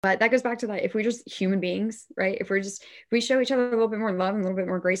But that goes back to that. If we're just human beings, right? If we show each other a little bit more love and a little bit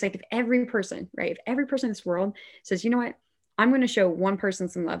more grace, like if every person, right? If every person in this world says, you know what, I'm going to show one person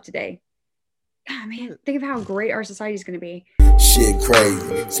some love today. God, man, think of how great our society is going to be. Shit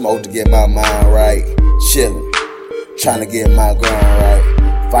crazy. Smoke to get my mind right. Chillin'. Trying to get my grind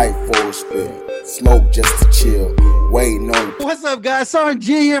right. Fight for respect. Smoke just to chill. Waiting on. What's up, guys? Sergeant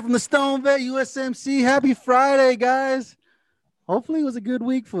G here from the Stone Vet USMC. Happy Friday, guys. Hopefully it was a good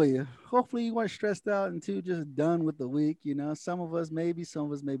week for you. Hopefully you weren't stressed out and too just done with the week. You know, some of us maybe, some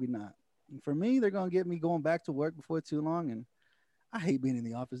of us maybe not. And for me, they're going to get me going back to work before too long. And I hate being in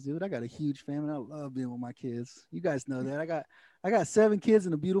the office, dude. I got a huge family. I love being with my kids. You guys know that. I got 7 kids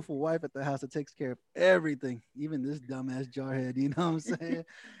and a beautiful wife at the house that takes care of everything, even this dumbass jarhead. You know what I'm saying?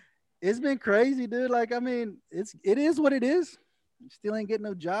 It's been crazy, dude. Like, I mean, it is what it is. Still ain't getting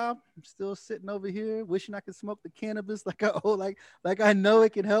no job. I'm still sitting over here wishing I could smoke the cannabis like I know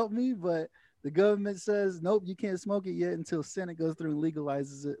it can help me, but the government says nope, you can't smoke it yet until Senate goes through and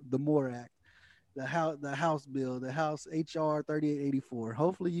legalizes it, the MORE Act, the House bill, the House HR 3884.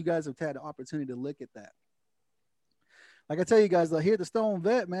 Hopefully you guys have had the opportunity to look at that. Like I tell you guys, here at the Stone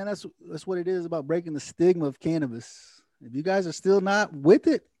Vet, man, that's what it is about breaking the stigma of cannabis. If you guys are still not with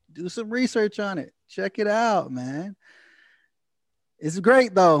it, do some research on it. Check it out, man. It's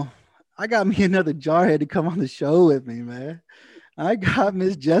great, though. I got me another jarhead to come on the show with me, man. I got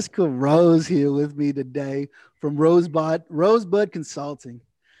Miss Jessica Rose here with me today from Rosebud Consulting.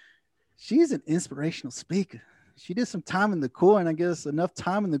 She's an inspirational speaker. She did some time in the Corps, and I guess enough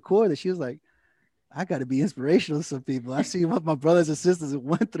time in the Corps that she was like, I got to be inspirational to some people. I see what my brothers and sisters have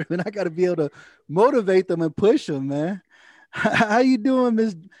went through, and I got to be able to motivate them and push them, man. How you doing,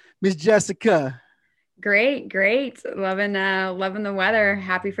 Miss Jessica? Great. Loving the weather.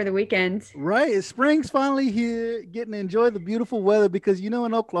 Happy for the weekend. Right. Spring's finally here, getting to enjoy the beautiful weather because,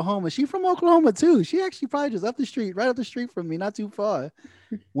 in Oklahoma, she's from Oklahoma too. She actually probably just right up the street from me, not too far.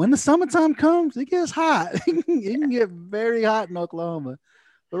 When the summertime comes, it gets hot. It can get very hot in Oklahoma.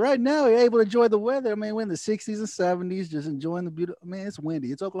 But right now, you're able to enjoy the weather. I mean, we're in the 60s and 70s, just enjoying the beauty. I mean, it's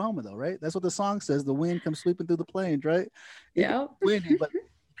windy. It's Oklahoma, though, right? That's what the song says. The wind comes sweeping through the plains, right? Yeah. Windy, but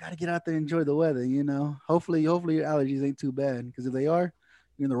got to get out there and enjoy the weather, Hopefully your allergies ain't too bad, because if they are,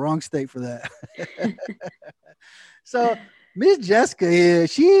 you're in the wrong state for that. So Miss Jessica here,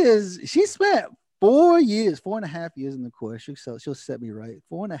 she spent 4.5 years in the Corps. She'll set me right.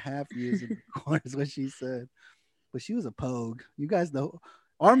 4.5 years in the Corps is what she said. But she was a pogue. You guys know,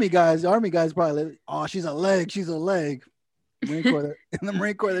 Army guys probably, oh, she's a leg. Marine Corps, in the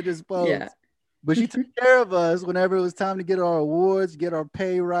Marine Corps, they just pogues. Yeah. But she took care of us whenever it was time to get our awards, get our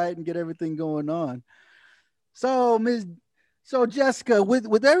pay right, and get everything going on. So Jessica,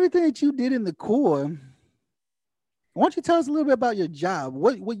 with everything that you did in the Corps, why don't you tell us a little bit about your job?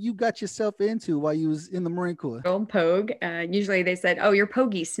 What you got yourself into while you was in the Marine Corps? Old pogue. Usually they said, "Oh, you're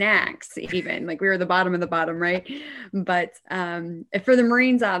pogey snacks." Even like we were the bottom of the bottom, right? But for the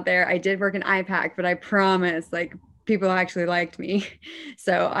Marines out there, I did work in IPAC, but I promise, like, people actually liked me.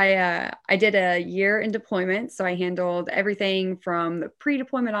 So I did a year in deployment. So I handled everything from the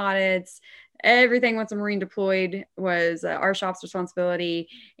pre-deployment audits. Everything once a Marine deployed was our shop's responsibility,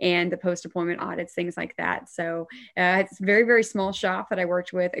 and the post-deployment audits, things like that. So it's a very, very small shop that I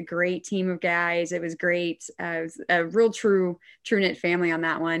worked with, a great team of guys. It was great. It was a real true knit family on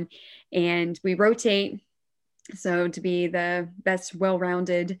that one. And we rotate. So to be the best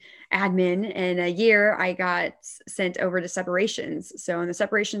well-rounded admin in a year, I got sent over to separations. So in the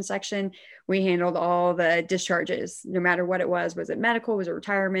separation section, we handled all the discharges, no matter what it was. Was it medical? Was it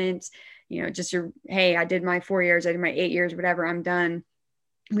retirement? Just hey, I did my 4 years, I did my 8 years, whatever, I'm done.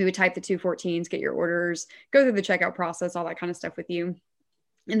 We would type the 214s, get your orders, go through the checkout process, all that kind of stuff with you.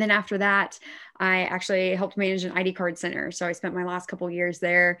 And then after that, I actually helped manage an ID card center. So I spent my last couple of years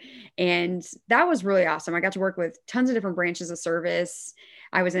there, and that was really awesome. I got to work with tons of different branches of service.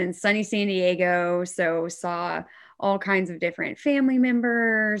 I was in sunny San Diego, so saw all kinds of different family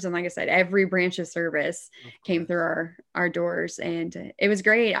members. And like I said, every branch of service came through our doors, and it was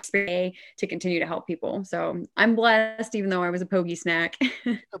great to continue to help people. So I'm blessed, even though I was a pogey snack.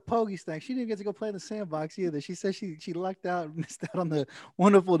 A pogey snack. She didn't get to go play in the sandbox either. She said she lucked out and missed out on the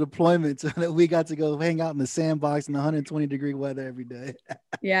wonderful deployment so that we got to go hang out in the sandbox in the 120-degree weather every day.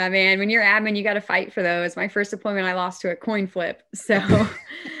 Yeah, man. When you're admin, you got to fight for those. My first deployment, I lost to a coin flip. So,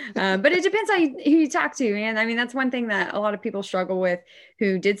 but it depends who you talk to, man. I mean, that's one thing that a lot of people struggle with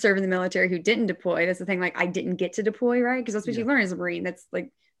who did serve in the military, who didn't deploy. That's the thing. Like, I didn't get to deploy, right? Because that's what you learn as a Marine. That's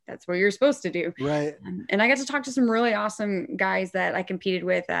what you're supposed to do. Right. And I got to talk to some really awesome guys that I competed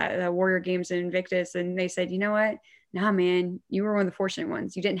with at the Warrior Games in Invictus. And they said, you know what? nah, man, you were one of the fortunate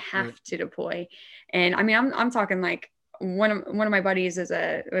ones. You didn't have Right. to deploy. And I mean, I'm talking like one of my buddies was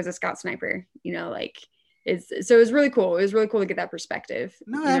a scout sniper, like so it was really cool. It was really cool to get that perspective,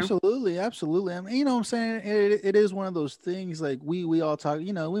 No, absolutely, absolutely. I mean, you know what I'm saying? It is one of those things like we all talk,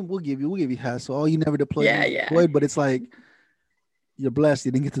 we'll give you hassle. Oh, you never deployed, Yeah, never yeah. deployed, but it's like you're blessed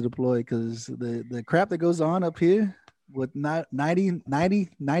you didn't get to deploy because the crap that goes on up here with not 98%,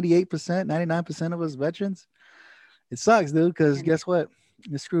 99% of us veterans, it sucks, dude, because Man. guess what?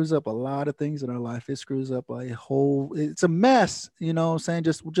 It screws up a lot of things in our life. It screws up a whole, it's a mess, you know what I'm saying?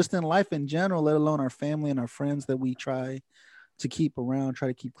 Just in life in general, let alone our family and our friends that we try to keep around, try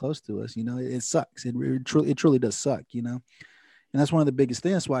to keep close to us. It sucks. It truly does suck, and that's one of the biggest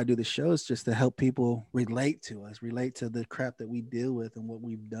things. That's why I do the show, is just to help people relate to us, relate to the crap that we deal with and what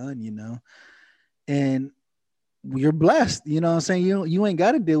we've done. And you're blessed, you know what I'm saying? You ain't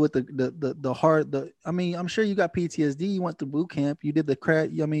got to deal with the hard, I mean, I'm sure you got PTSD. You went to boot camp, you did the crap.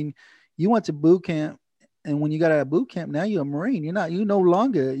 I mean, you went to boot camp, and when you got out of boot camp, now you're a Marine. You no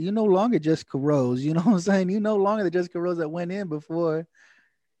longer Jessica Rose, you know what I'm saying? You no longer the Jessica Rose that went in before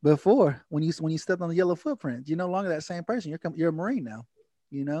when you stepped on the yellow footprint. You're no longer that same person. You're a Marine now.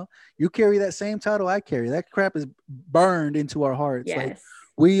 You carry that same title I carry. That crap is burned into our hearts. Like, Yes.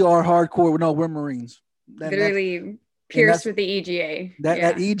 we are hardcore. No, we're Marines. And that's Literally and pierced that's with the EGA. that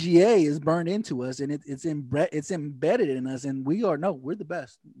Yeah. EGA is burned into us, and it's embedded in us, and we're the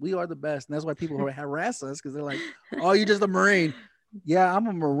best. We are the best, and that's why people harass us, because they're like, "Oh, you're just a Marine." Yeah, I'm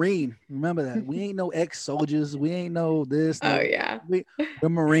a Marine. Remember that. We ain't no ex-soldiers. We ain't no this, Oh no. yeah. We're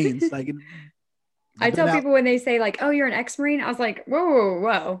Marines. Like, I I've been tell out. people when they say like, "Oh, you're an ex-Marine," I was like, "Whoa, whoa,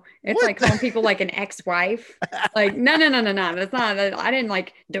 whoa!" It's What? like calling people like an ex-wife. Like, no, no, no, no, no. That's not. I didn't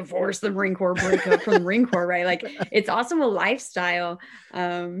like divorce the Marine Corps, break up from the Marine Corps, right? Like, it's also a lifestyle,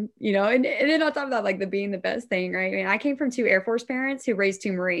 and then on top of that, like the being the best thing, right? I mean, I came from two Air Force parents who raised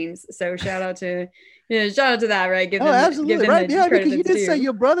two Marines, so shout out to that, right? Give Oh, them give absolutely them right. the Yeah, credit because you that's did say due.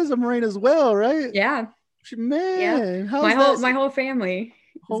 your brother's a Marine as well, right? Yeah, yep. Man, My how's whole that? my whole family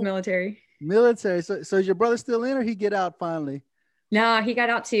is Whole military. military. So is your brother still in, or he get out finally? No, he got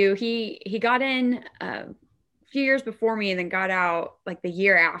out too. He got in a few years before me and then got out like the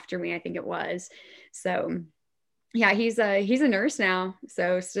year after me, I think it was. So yeah, he's a nurse now.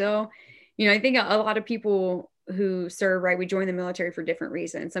 So still, I think a lot of people who serve, right, we join the military for different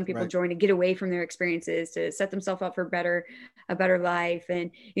reasons. Some people Right. join to get away from their experiences, to set themselves up for a better life.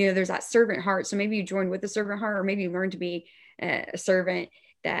 And there's that servant heart. So maybe you join with a servant heart, or maybe you learn to be a servant,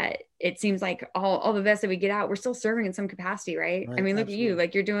 that it seems like all the vets that we get out, we're still serving in some capacity, right? I Right. mean, look at you, Absolutely.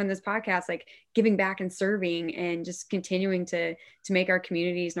 like you're doing this podcast, like giving back and serving and just continuing to make our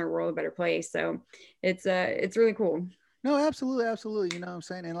communities and our world a better place. So it's really cool. No, absolutely, absolutely. You know what I'm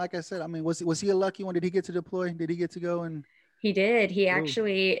saying? And like I said, I mean, was he a lucky one? Did he get to deploy? Did he get to go and He did. He oh,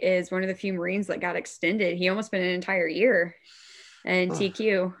 actually is one of the few Marines that got extended. He almost spent an entire year in oh,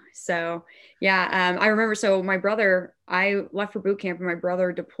 TQ. So yeah, I remember. So my brother, I left for boot camp, and my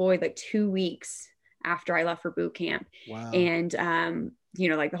brother deployed like 2 weeks after I left for boot camp. wow. And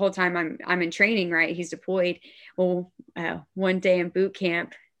like the whole time I'm in training, right? He's deployed. Well, one day in boot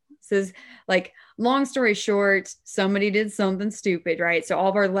camp, says like, long story short, somebody did something stupid, right? So all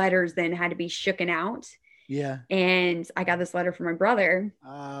of our letters then had to be shooken out, Yeah. and I got this letter from my brother,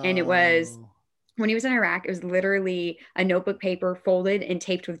 and it was Oh. when he was in Iraq. It was literally a notebook paper folded and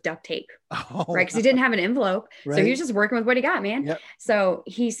taped with duct tape, right? Oh, Because he didn't have an envelope. So he right. was just working with what he got, man. Yep. So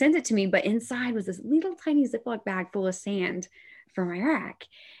he sent it to me, but inside was this little tiny Ziploc bag full of sand from Iraq.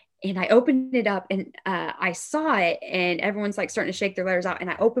 And I opened it up, and I saw it, and everyone's like starting to shake their letters out. And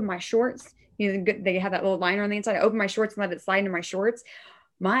I opened my shorts. They have that little liner on the inside. I opened my shorts and let it slide into my shorts.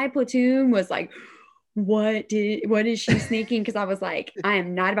 My platoon was like, what is she sneaking? Because I was like, I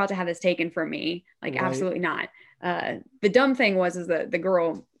am not about to have this taken from me. Like, Right. absolutely not. The dumb thing was, is that the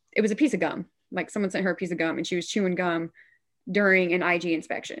girl, it was a piece of gum. Like, someone sent her a piece of gum, and she was chewing gum during an IG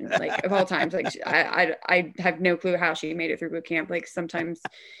inspection, like, of all times. Like, I have no clue how she made it through boot camp. Like, sometimes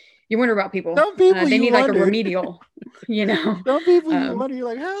you wonder about people. Some people They you need like a wonder. remedial, you know. Some people you Um, wonder. You're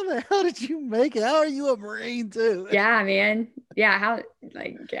like, how the hell did you make it? How are you a Marine too? yeah, man. Yeah, how,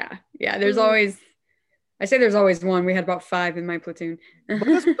 like, yeah. There's always one. We had about five in my platoon. But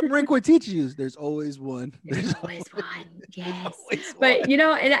that's what the Marine Corps teaches you. There's always one. There's always one. Yes. Always one. But,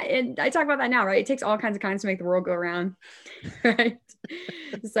 and I talk about that now, right? It takes all kinds of kinds to make the world go around, right?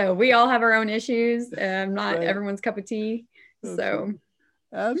 So we all have our own issues. Not Right. everyone's cup of tea. Okay. So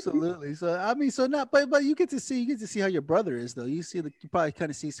Absolutely. So I mean, so not, but you get to see how your brother is though. You probably kind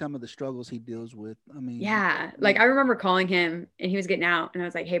of see some of the struggles he deals with. I mean, yeah, like I remember calling him and he was getting out, and I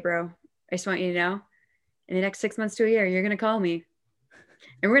was like, "Hey, bro, I just want you to know in the next 6 months to a year, you're going to call me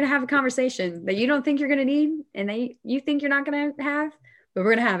and we're going to have a conversation that you don't think you're going to need and that you think you're not going to have, but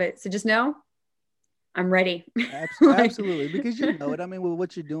we're going to have it. So just know I'm ready. Like, Absolutely, because you know it. I mean, with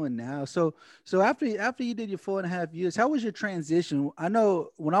what you're doing now. So after you did your 4.5 years, how was your transition? I know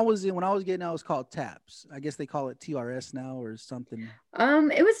when I was getting out, it was called TAPS. I guess they call it TRS now or something.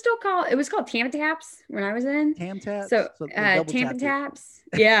 it was called Tampa Taps when I was in. Tam taps. So So they double Tampa tapped it. Taps.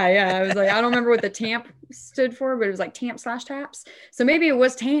 Yeah, yeah. I was like, I don't remember what the tamp stood for, but it was like tamp/taps. So maybe it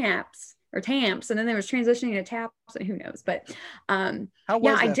was Tamps or Tamps, and then there was transitioning to taps, and who knows. But How yeah,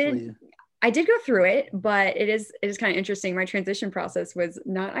 was that for you? I did go through it, but it is kind of interesting. My transition process was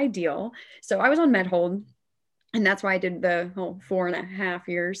not ideal. So I was on med hold, and that's why I did the whole 4.5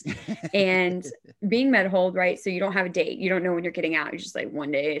 years. And being med hold, right? So you don't have a date. You don't know when you're getting out. You're just like,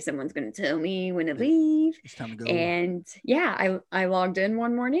 one day someone's going to tell me when to leave. It's time to go. And yeah, I logged in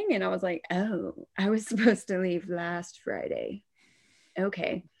one morning and I was like, oh, I was supposed to leave last Friday.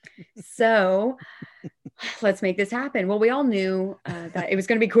 Okay. So let's make this happen. Well, we all knew that it was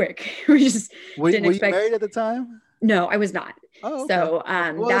going to be quick. We just didn't were expect. you married at the time? No, I was not. Oh, okay. So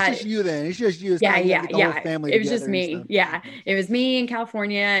Well, that it's just you then. It's just you. It's yeah, kind of yeah, like the yeah. whole family It was just together and me. stuff. Yeah, it was me in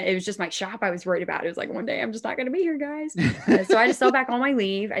California. It was just my shop I was worried about. It was like, one day I'm just not going to be here, guys. So I just fell back all my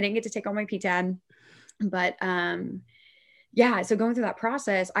leave. I didn't get to take all my PTAD, but yeah. So going through that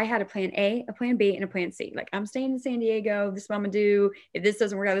process, I had a plan A, a plan B, and a plan C. Like, I'm staying in San Diego. This is what I'm gonna do. If this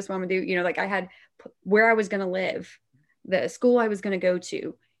doesn't work out, this is what I'm gonna do. You know, like I had where I was gonna live, the school I was gonna go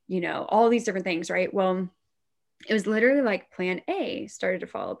to. You know, all these different things, right? Well, it was literally like plan A started to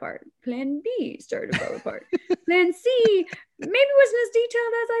fall apart. Plan B started to fall apart. Plan C maybe wasn't as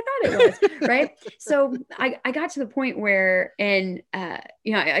detailed as I thought it was. Right. So I got to the point where, and,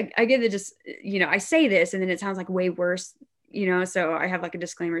 you know, I get the just, you know, I say this and then it sounds like way worse, you know, so I have like a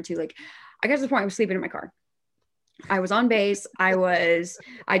disclaimer too. Like, I got to the point I was sleeping in my car. I was on base.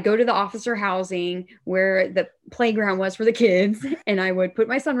 I'd go to the officer housing where the playground was for the kids, and I would put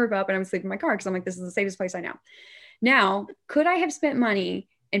my sunroof up and I would sleep in my car because I'm like, this is the safest place I know. Now, could I have spent money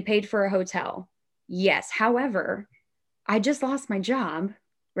and paid for a hotel? Yes. However, I just lost my job,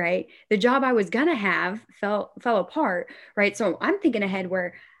 right? The job I was gonna have fell apart, right? So I'm thinking ahead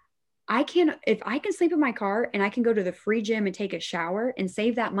where if I can sleep in my car and I can go to the free gym and take a shower and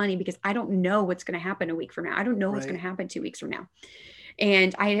save that money, because I don't know what's going to happen a week from now. I don't know what's going to happen 2 weeks from now.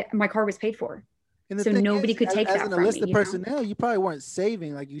 And my car was paid for. And so nobody could take that from me. As an enlisted personnel, you probably weren't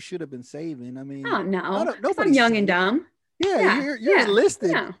saving like you should have been saving. I mean, oh no, I'm young and dumb. Yeah, you're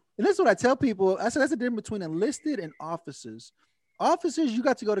enlisted. Yeah. And that's what I tell people. I said that's the difference between enlisted and officers. Officers, you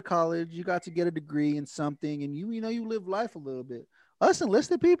got to go to college, you got to get a degree in something, and you know you live life a little bit. Us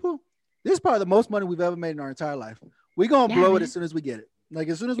enlisted people, this is probably the most money we've ever made in our entire life. We're going to blow it as soon as we get it. Like,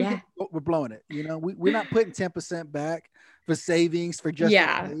 as soon as we get it, we're blowing it. You know, we're not putting 10% back for savings for just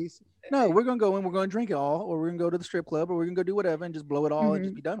in case. No, we're going to go in, we're going to drink it all, or we're going to go to the strip club, or we're going to go do whatever and just blow it all and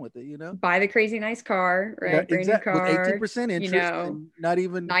just be done with it, you know? Buy the crazy nice car, right? Brand new car. With 18% interest, you know, and not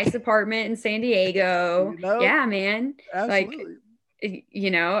even... Nice apartment in San Diego. You know? Yeah, man. Absolutely. Like, you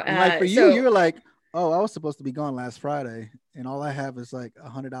know. Like for you, you're like, oh, I was supposed to be gone last Friday, and all I have is like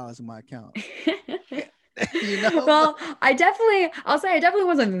 $100 in my account. You know? Well, I'll say I definitely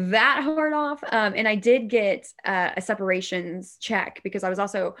wasn't that hard off. And I did get a separations check because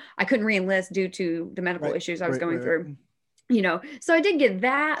I couldn't re-enlist due to the medical issues I was going through, you know, so I did get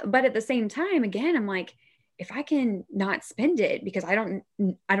that. But at the same time, again, I'm like, if I can not spend it, because I don't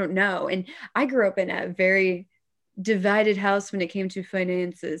know. And I grew up in a very divided house when it came to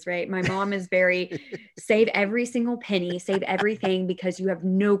finances, right? My mom is very save every single penny, save everything, because you have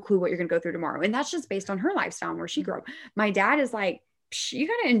no clue what you're going to go through tomorrow. And that's just based on her lifestyle and where she grew up. My dad is like, you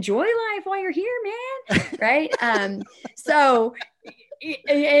got to enjoy life while you're here, man. Right. So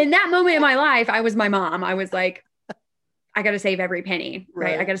in that moment in my life, I was my mom. I was like, I got to save every penny,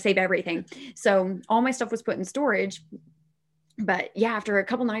 right? I got to save everything. So all my stuff was put in storage. But yeah, after a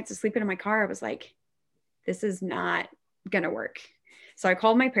couple nights of sleeping in my car, I was like, this is not going to work. So I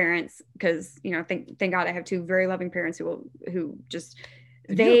called my parents because, you know, thank God I have two very loving parents who just,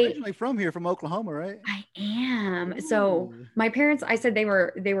 you're originally from here, from Oklahoma, right? I am. Ooh. So my parents, I said they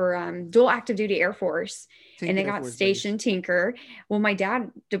were dual active duty Air Force, and they got stationed Tinker. Well, my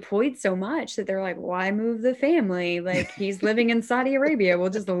dad deployed so much that they're like, why move the family? Like, he's living in Saudi Arabia.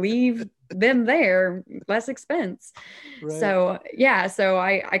 We'll just leave them there, less expense. Right. So yeah, so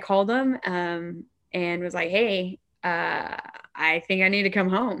I called them and was like, hey, I think I need to come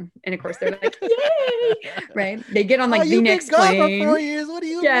home. And of course they're like, yay, right? They get on like the next plane. For 4 years. What are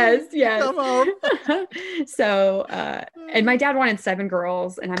you Yes, yes. Come on. So, and my dad wanted 7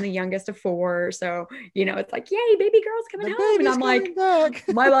 girls, and I'm the youngest of 4. So, it's like, yay, baby girl's coming The home. And baby's I'm coming like,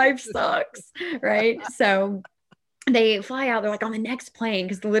 back. my life sucks. Right. So they fly out, they're like on the next plane,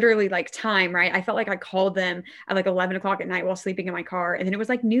 because literally like time, right? I felt like I called them at like 11 o'clock at night while sleeping in my car, and then it was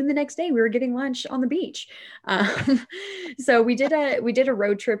like noon the next day. We were getting lunch on the beach. So we did a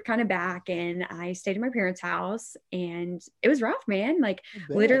road trip kind of back, and I stayed in my parents' house, and it was rough, man. Like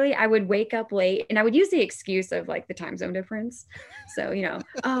literally I would wake up late, and I would use the excuse of like the time zone difference. So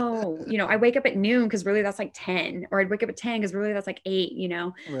I wake up at noon because really that's like 10, or I'd wake up at 10 because really that's like 8.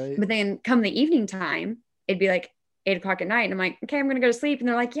 Right. But then come the evening time, it'd be like 8 o'clock at night. And I'm like, okay, I'm going to go to sleep. And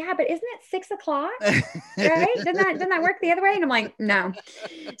they're like, yeah, but isn't it 6 o'clock? Right? Doesn't that work the other way? And I'm like, no.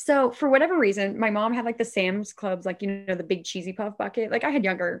 So for whatever reason, my mom had like the Sam's Clubs, like, the big cheesy puff bucket. Like I had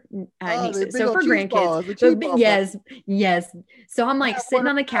younger nieces. So for grandkids, yes, yes. So I'm like sitting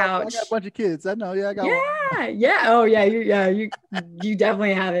on the couch. I got a bunch of kids. I know. Yeah, I got one. Yeah. Oh yeah. You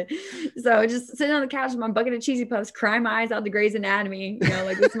definitely have it. So just sitting on the couch with my bucket of cheesy puffs, crying my eyes out to Grey's Anatomy,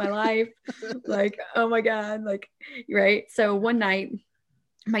 like this is my life. Like, oh my God. Like, right. So one night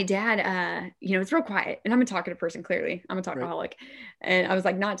my dad, it's real quiet, and I'm a talkative person. Clearly I'm a talkaholic. Right. And I was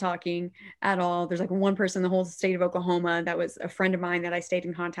like not talking at all. There's like one person in the whole state of Oklahoma that was a friend of mine that I stayed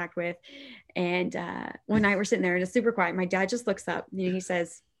in contact with. And one night we're sitting there and it's super quiet. My dad just looks up and he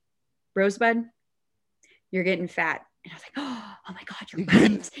says, Rosebud, you're getting fat. And I was like, oh my God, you're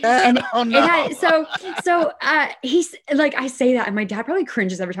right. And oh, no. He's like, I say that, and my dad probably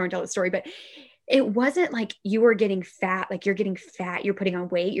cringes every time I tell the story, but it wasn't like you were getting fat, like you're getting fat, you're putting on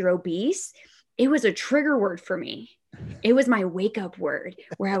weight, you're obese. It was a trigger word for me. It was my wake up word,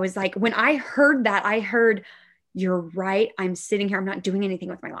 where I was like, when I heard that, I heard, you're right. I'm sitting here. I'm not doing anything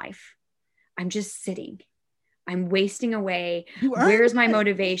with my life. I'm just sitting. I'm wasting away. Where's my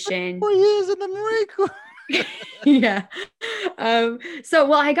motivation? 4 years in the Marine Corps. Yeah.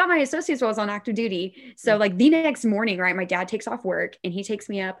 I got my associates while I was on active duty. So like the next morning, right, my dad takes off work and he takes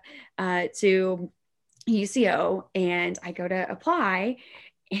me up to UCO, and I go to apply,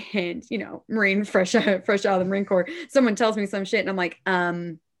 and Marine fresh out of the Marine Corps, someone tells me some shit and I'm like,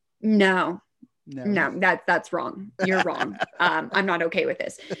 no, that's wrong. You're wrong. I'm not okay with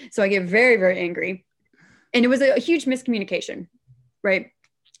this. So I get very, very angry, and it was a huge miscommunication, right?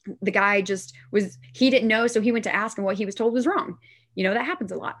 The guy he didn't know. So he went to ask him what he was told was wrong. That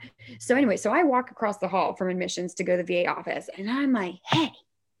happens a lot. So anyway, I walk across the hall from admissions to go to the VA office, and I'm like, hey,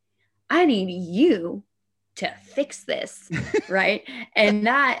 I need you to fix this. Right. And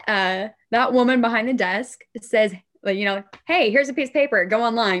that woman behind the desk says, like, hey, here's a piece of paper, go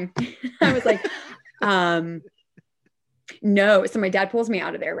online. I was like, no. So my dad pulls me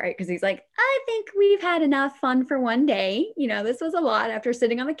out of there, right? Because he's like, I think we've had enough fun for one day. This was a lot after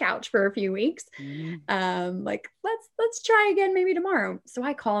sitting on the couch for a few weeks. Mm-hmm. Like, let's try again maybe tomorrow. So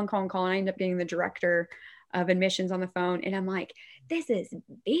I call, and I end up getting the director of admissions on the phone, and I'm like, this is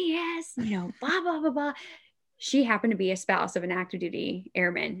BS, blah, blah, blah, blah. She happened to be a spouse of an active duty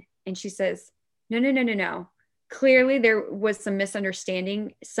airman. And she says, no. Clearly there was some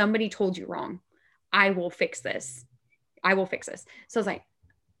misunderstanding. Somebody told you wrong. I will fix this. So I was like,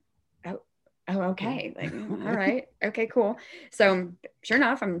 oh, okay. Like, all right. Okay, cool. So sure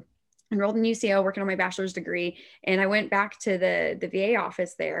enough, I'm enrolled in UCO working on my bachelor's degree. And I went back to the VA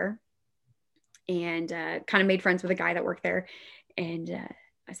office there and kind of made friends with a guy that worked there. And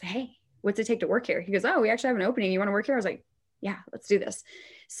I said, hey, what's it take to work here? He goes, oh, we actually have an opening. You want to work here? I was like, yeah, let's do this.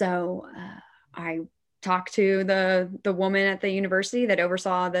 So I talked to the woman at the university that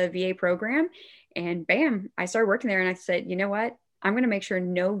oversaw the VA program, and bam, I started working there. And I said, you know what? I'm going to make sure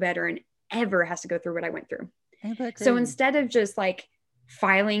no veteran ever has to go through what I went through. Ain't that crazy? So instead of just like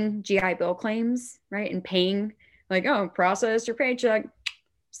filing GI Bill claims, right, and paying, like, oh, process your paycheck,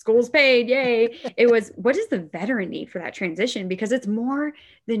 school's paid, yay. It was, what does the veteran need for that transition? Because it's more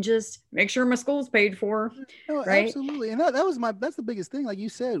than just make sure my school's paid for. No, right? Absolutely. And that's the biggest thing. Like you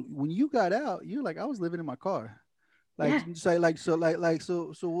said, when you got out, you're like, I was living in my car. Like, yeah. So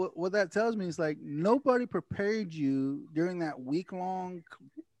what that tells me is like, nobody prepared you during that week-long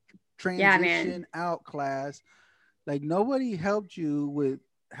transition out class. Like, nobody helped you with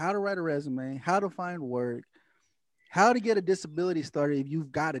how to write a resume, how to find work, how to get a disability started. If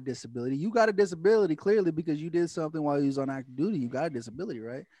you've got a disability, you got a disability clearly because you did something while you was on active duty. You got a disability,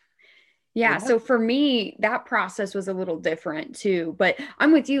 right? Yeah. So for me, that process was a little different too, but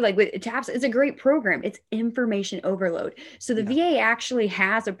I'm with you. Like with TAPS, it's a great program. It's information overload. So the VA actually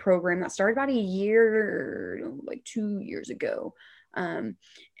has a program that started about 2 years ago. And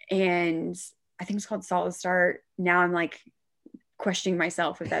I think it's called Solid Start. Now I'm like questioning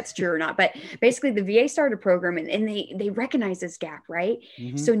myself if that's true or not. But basically the VA started a program and they recognize this gap, right?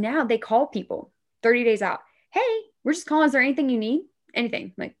 Mm-hmm. So now they call people 30 days out. Hey, we're just calling. Is there anything you need?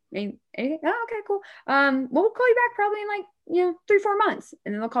 Anything like anything? Oh, okay, cool. We'll call you back probably in like 3-4 months,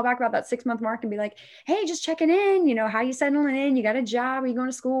 and then they'll call back about that 6-month mark and be like, hey, just checking in, how you settling in? You got a job? Are you going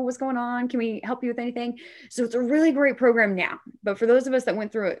to school? What's going on? Can we help you with anything? So it's a really great program now. But for those of us that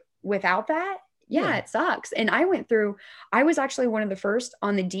went through it without that, yeah, it sucks. And I was actually one of the first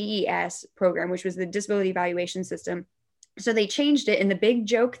on the DES program, which was the disability evaluation system. So they changed it. And the big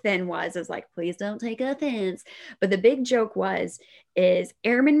joke then is like, please don't take offense. But the big joke is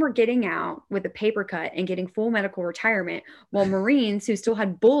airmen were getting out with a paper cut and getting full medical retirement, while Marines who still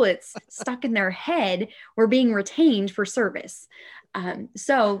had bullets stuck in their head were being retained for service.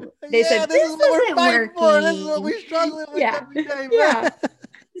 So they said, this is what we're fighting for. This is what we're struggling with every day, man. Yeah.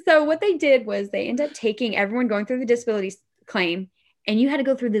 So what they did was they ended up taking everyone going through the disability claim, and you had to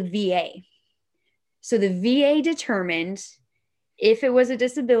go through the VA. So the VA determined if it was a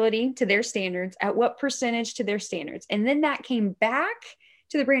disability to their standards, at what percentage to their standards. And then that came back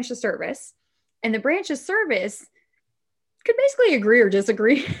to the branch of service, and the branch of service could basically agree or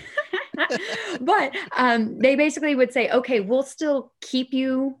disagree. But they basically would say, okay, we'll still keep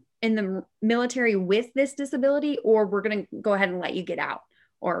you in the military with this disability, or we're going to go ahead and let you get out,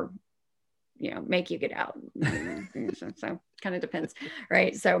 or make you get out. So kind of depends,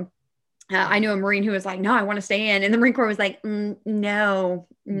 right? So I knew a Marine who was like, no, I want to stay in. And the Marine Corps was like, no,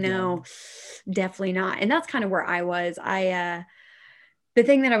 definitely not. And that's kind of where I was. The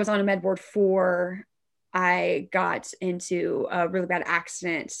thing that I was on a med board for, I got into a really bad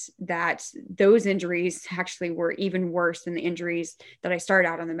accident that those injuries actually were even worse than the injuries that I started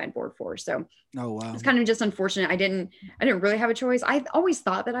out on the med board for. So oh, wow. It's kind of just unfortunate. I didn't really have a choice. I always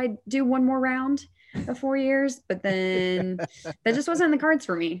thought that I'd do one more round of 4 years, but then that just wasn't in the cards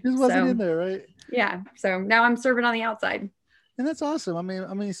for me. Just wasn't in there, right? Yeah. So now I'm serving on the outside. And that's awesome. I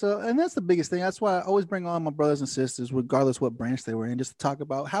mean, so, and that's the biggest thing. That's why I always bring on my brothers and sisters, regardless what branch they were in, just to talk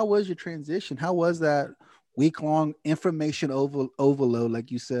about how was your transition? How was that week-long information overload,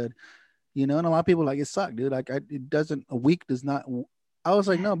 like you said? And a lot of people like, it sucked, dude. Like a week does not. I was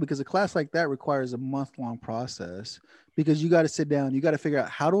like, no, because a class like that requires a month-long process, because you got to sit down, you got to figure out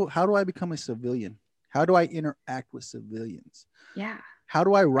how do I become a civilian? How do I interact with civilians? Yeah. How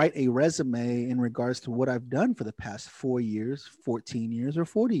do I write a resume in regards to what I've done for the past 4 years, 14 years, or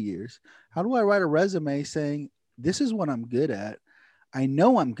 40 years? How do I write a resume saying, this is what I'm good at? I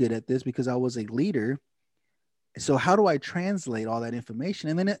know I'm good at this because I was a leader. So how do I translate all that information?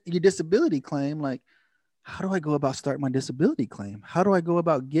 And then your disability claim, like, how do I go about starting my disability claim? How do I go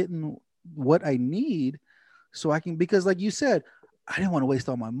about getting what I need so I can, because like you said, I didn't want to waste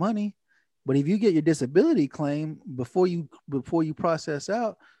all my money. But if you get your disability claim before you process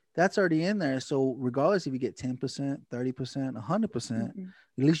out, that's already in there. So regardless if you get 10%, 30%, 100%, at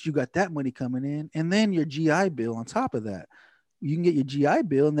least you got that money coming in. And then your GI Bill on top of that. You can get your GI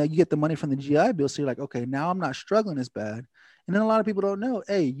Bill, and then you get the money from the GI Bill. So you're like, okay, now I'm not struggling as bad. And then a lot of people don't know,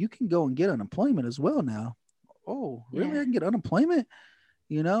 hey, you can go and get unemployment as well now. Oh, really? Yeah. I can get unemployment,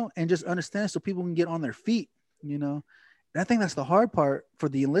 and just understand so people can get on their feet, And I think that's the hard part for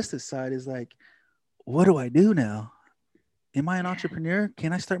the enlisted side is like, what do I do now? Am I an entrepreneur?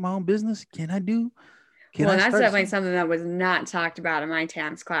 Can I start my own business? That's definitely something that was not talked about in my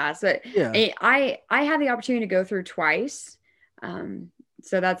TAMS class. But yeah. I had the opportunity to go through twice.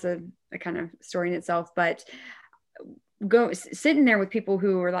 So that's a kind of story in itself, but sitting there with people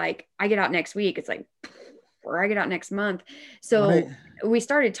who were like, I get out next week. It's like, or I get out next month. So we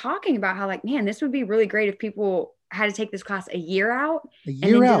started talking about how like, man, this would be really great if people had to take this class a year out and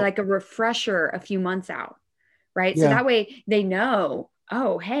then do like a refresher a few months out. Right. Yeah. So that way they know,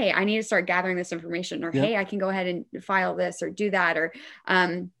 oh, hey, I need to start gathering this information, or, hey, I can go ahead and file this or do that. Or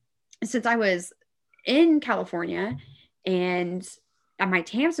since I was in California and my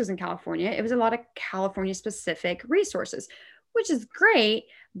TAMS was in California, it was a lot of California specific resources, which is great,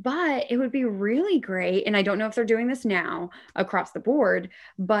 but it would be really great. And I don't know if they're doing this now across the board,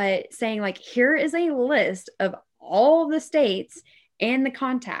 but saying like, here is a list of all the states and the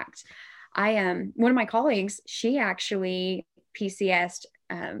contact. One of my colleagues, she actually PCS'd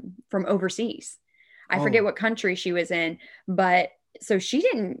from overseas. I forget what country she was in, but so she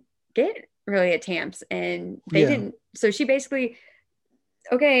didn't get really a TAMPS, and they didn't. So she basically,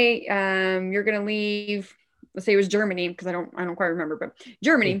 okay, you're going to leave. Let's say it was Germany, because I don't quite remember, but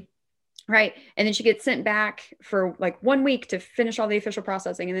Germany. Right. And then she gets sent back for like 1 week to finish all the official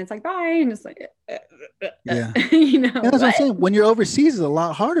processing. And then it's like, bye. And it's like, yeah. And that's what I'm saying. When you're overseas, it's a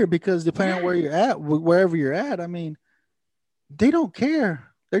lot harder because depending on where you're at, wherever you're at, I mean, They don't care.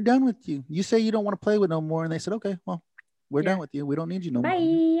 They're done with you. You say you don't want to play with no more, and they said, okay, well, we're done Yeah. with you. We don't need you no more.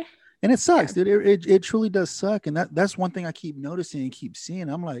 Bye. And it Yeah. sucks, dude. It truly does suck. And that's one thing I keep noticing and keep seeing.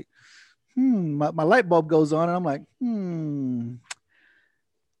 I'm like, my light bulb goes on, and I'm like,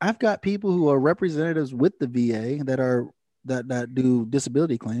 I've got people who are representatives with the VA that do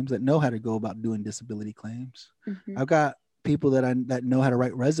disability claims, that know how to go about doing disability claims. Mm-hmm. I've got people that know how to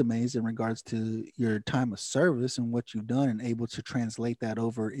write resumes in regards to your time of service and what you've done, and able to translate that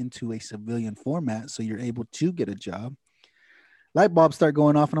over into a civilian format so you're able to get a job. Light bulbs start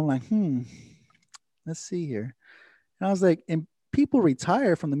going off, and I'm like, let's see here. And I was like, and people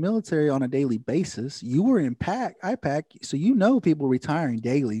retire from the military on a daily basis. You were in IPAC, so you know people retiring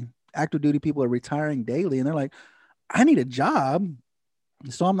daily. Active duty people are retiring daily, and they're like, I need a job,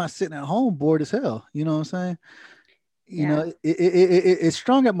 so I'm not sitting at home bored as hell. You know what I'm saying? You know, Yeah. it's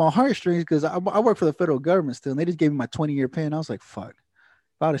strong at my heartstrings because I work for the federal government still, and they just gave me my 20-year pin. I was like, fuck.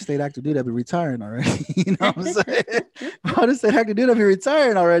 If I would have stayed active duty, I'd be retiring already. You know what I'm saying? If I would have stayed active duty, I'd be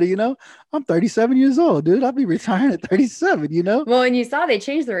retiring already. You know, I'm 37 years old, dude. I'll be retiring at 37. You know, Well, and you saw they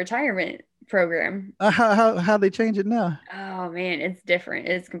changed the retirement program. how they change it now? Oh man, it's different.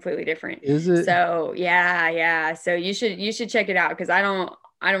 It's completely different. Is it? So yeah, yeah. So you should check it out because I don't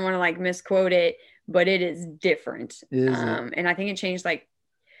want to like misquote it, but it is different. Is it? And I think it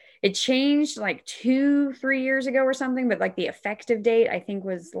changed like 2, 3 years ago or something, but like the effective date I think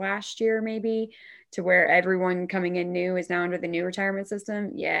was last year maybe, to where everyone coming in new is now under the new retirement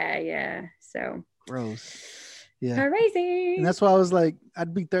system. Yeah, yeah. So Gross. Yeah. And crazy. that's why I was like,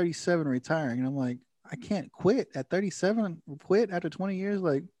 I'd be 37 retiring. And I'm like, I can't quit at 37, quit after 20 years.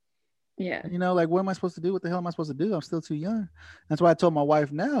 Like, Yeah. like, what am I supposed to do? What the hell am I supposed to do? I'm still too young. That's why I told my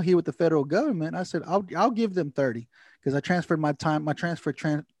wife now, here with the federal government, I said, I'll give them 30 because I transferred my time, my time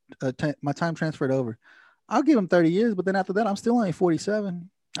transferred over. I'll give them 30 years, but then after that, I'm still only 47.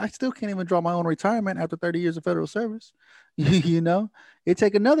 I still can't even draw my own retirement after 30 years of federal service. you know, it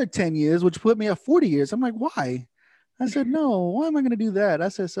take another 10 years, which put me at 40 years. I'm like, why? I said, no, why am I going to do that? I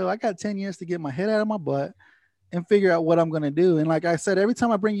said, so I got 10 years to get my head out of my butt and figure out what I'm going to do. And like I said, every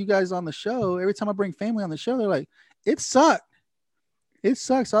time I bring you guys on the show, every time I bring family on the show, they're like, it sucked. It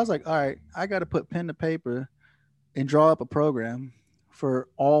sucks. So I was like, all right, I got to put pen to paper and draw up a program for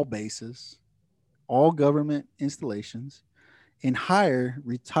all bases, all government installations, and hire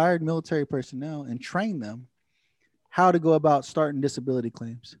retired military personnel and train them how to go about starting disability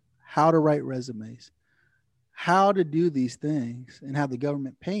claims, how to write resumes, how to do these things, and have the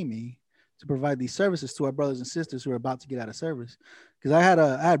government pay me to provide these services to our brothers and sisters who are about to get out of service. Because I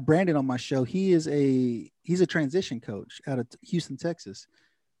had Brandon on my show. He's a transition coach out of Houston, Texas,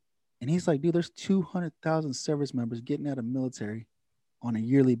 and he's like, dude, there's 200,000 service members getting out of military on a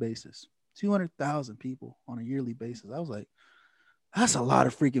yearly basis. 200,000 people on a yearly basis. I was like, that's a lot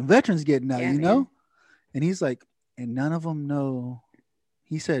of freaking veterans getting out, Yeah, man. And he's like, and none of them know.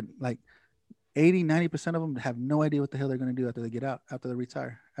 He said, like, 80-90% of them have no idea what the hell they're going to do after they get out, after they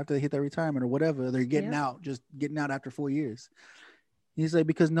retire, after they hit their retirement or whatever. They're getting Yeah. out, just getting out after 4 years. He's like,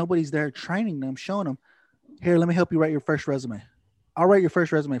 because nobody's there training them, showing them, here, let me help you write your first resume. I'll write your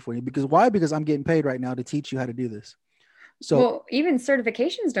first resume for you. Because why? Because I'm getting paid right now to teach you how to do this. So, Well, even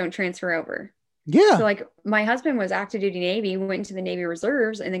certifications don't transfer over. So yeah, like my husband was active duty Navy, went into the Navy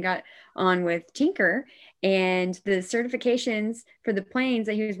Reserves, and then got on with Tinker. And the certifications for the planes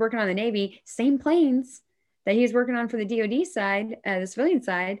that he was working on in the Navy, same planes that he was working on for the DoD side, the civilian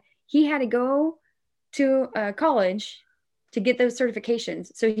side, he had to go to college to get those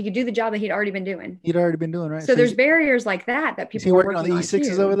certifications so he could do the job that he'd already been doing. he'd already been doing, right? So So there's barriers like that is he people are working on working the on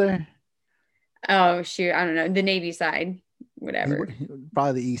E6s over too. there? Oh shoot, I don't know, the Navy side, He, whatever.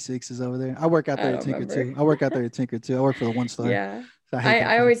 probably the E6 is over there. I work out I there at don't Tinker remember. too. I work out there at Tinker too. I work for the One Star. Yeah. So I hate that I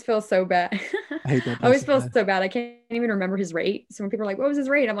place. always feel so bad. I hate that I place always so feel bad. so bad. I can't even remember his rate. So when people are like, what was his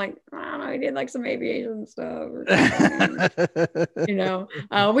rate? I'm like, I don't know. He did like some aviation stuff or something.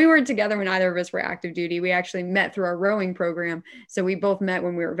 We weren't together when either of us were active duty. We actually met through our rowing program. So we both met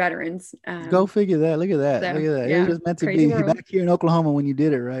when we were veterans. Go figure that. Look at that. Look So at that. It was yeah, just meant to crazy be world. back here in Oklahoma when you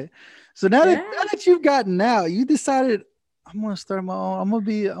did it, right? So now Yeah. that you've gotten out, you decided I'm gonna start my own. I'm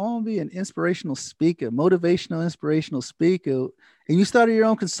gonna be an inspirational speaker, motivational, inspirational speaker. And you started your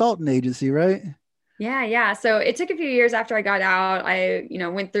own consulting agency, right? Yeah, yeah. So it took a few years after I got out. I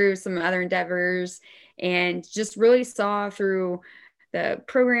went through some other endeavors and just really saw through the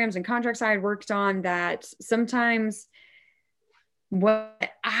programs and contracts I had worked on that sometimes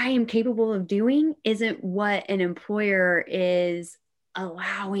what I am capable of doing isn't what an employer is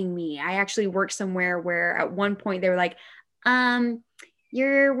allowing me. I actually worked somewhere where at one point they were like, um,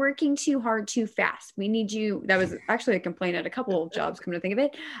 you're working too hard too fast. We need you. That was actually a complaint at a couple of jobs, come to think of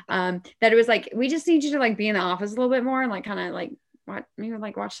it. That it was like, we just need you to like be in the office a little bit more and like kind of like watch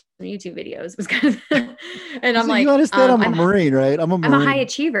some YouTube videos. It was kind of and I'm So like, you understand I'm a Marine, right? I'm a I'm a high Marine.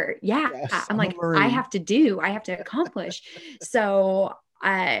 achiever. Yeah. Yes, I'm I'm a like, I Marine. have to accomplish. So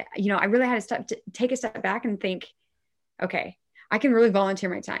I really had to take a step back and think, okay, I can really volunteer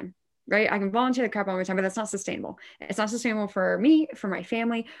my time, right? I can volunteer the crap out of my time, but that's not sustainable. It's not sustainable for me, for my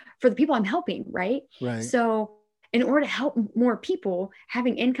family, for the people I'm helping, right? Right. So in order to help more people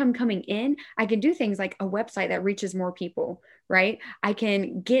having income coming in, I can do things like a website that reaches more people, right? I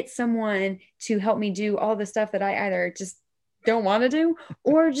can get someone to help me do all the stuff that I either just don't want to do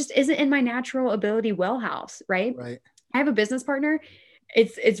or just isn't in my natural ability wellhouse, right? Right. I have a business partner.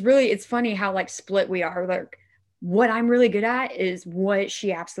 It's funny how like split we are. Like what I'm really good at is what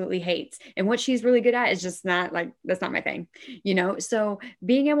she absolutely hates. And what she's really good at is just not like, that's not my thing, So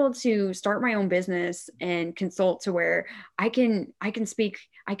being able to start my own business and consult to where I can speak,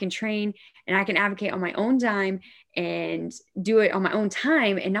 I can train, and I can advocate on my own dime and do it on my own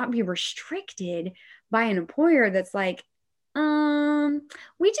time and not be restricted by an employer that's like, we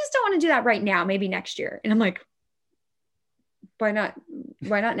just don't want to do that right now, maybe next year. And I'm like, why not?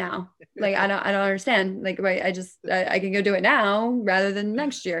 Why not now? Like, I don't understand. Like, I can go do it now rather than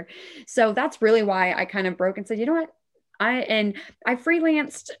next year. So that's really why I kind of broke and said, you know what? I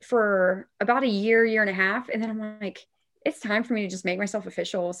freelanced for about a year and a half. And then I'm like, it's time for me to just make myself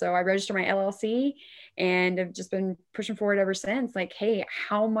official. So I registered my LLC and I've just been pushing forward ever since. Like, hey,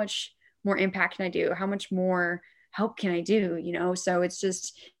 how much more impact can I do? How much more help can I do? So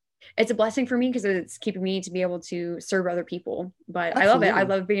it's a blessing for me because it's keeping me to be able to serve other people. But I love it. I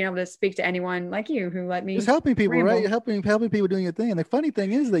Absolutely. love being able to speak to anyone like you who let Just me helping people, right? ramble. You're helping people doing your thing. And the funny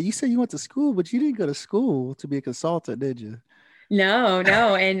thing is that you said you went to school, but you didn't go to school to be a consultant, did you? No,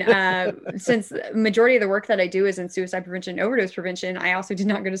 no. And since majority of the work that I do is in suicide prevention, overdose prevention, I also did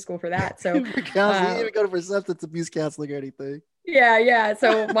not go to school for that. So For counseling, you uh, didn't even go for substance abuse counseling or anything. yeah.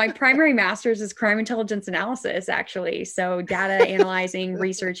 So my primary master's is crime intelligence analysis, actually. So data analyzing,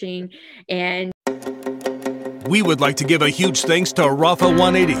 researching, and We would like to give a huge thanks to Rafa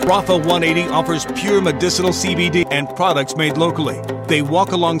 180. Rafa 180 offers pure medicinal CBD and products made locally. They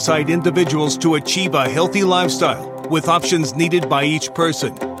walk alongside individuals to achieve a healthy lifestyle with options needed by each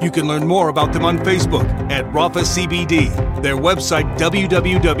person. You can learn more about them on Facebook at Rafa CBD, their website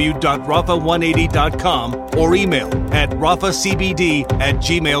www.rafa180.com, or email at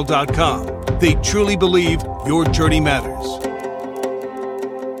rafacbd@gmail.com. They truly believe your journey matters.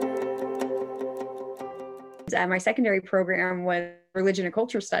 my secondary program was religion and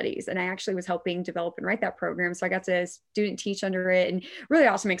culture studies, and I actually was helping develop and write that program. So I got to student teach under it, and really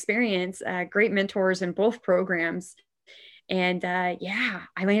awesome experience. Great mentors in both programs. And I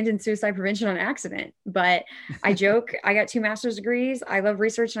landed in suicide prevention on accident. But I joke, I got 2 master's degrees. I love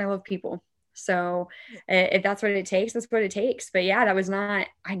research and I love people. So if that's what it takes, that's what it takes. But yeah, that was not,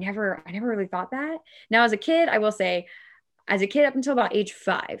 I never really thought that. Now, as a kid, I will say, as a kid up until about age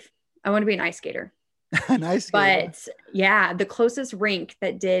 5, I want to be an ice skater. Nice. But yeah, the closest rink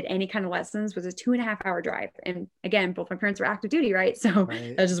that did any kind of lessons was a 2.5-hour drive. And again, both my parents were active duty, right? So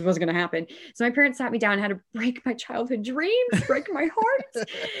Right. that just wasn't going to happen. So my parents sat me down and had to break my childhood dreams, break my heart,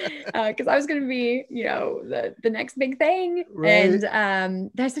 because I was going to be, the next big thing. Right.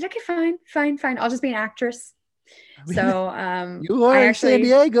 And I said, okay, fine. I'll just be an actress. So you are in San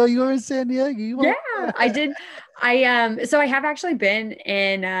Diego. You are in San Diego. Yeah, I did. So I have actually been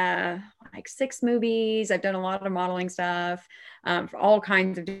in like 6 movies. I've done a lot of modeling stuff, for all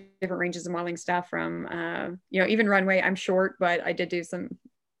kinds of different ranges of modeling stuff from, even runway. I'm short, but I did do some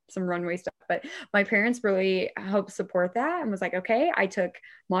runway stuff. But my parents really helped support that and was like, okay, I took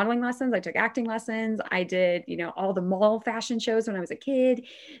modeling lessons. I took acting lessons. I did, all the mall fashion shows when I was a kid.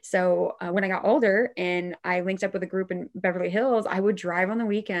 So when I got older and I linked up with a group in Beverly Hills, I would drive on the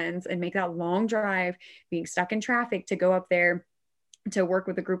weekends and make that long drive, being stuck in traffic to go up there to work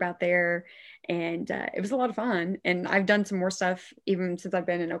with a group out there. And it was a lot of fun. And I've done some more stuff even since I've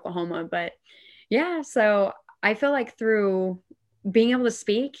been in Oklahoma. But yeah, so I feel like through being able to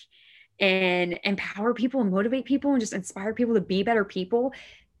speak and empower people and motivate people and just inspire people to be better people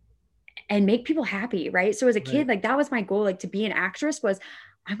and make people happy, right? So as a kid, like that was my goal, like to be an actress was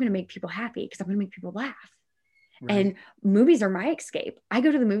I'm going to make people happy because I'm going to make people laugh. Right. And movies are my escape. I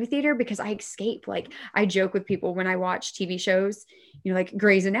go to the movie theater because I escape. Like I joke with people when I watch TV shows, like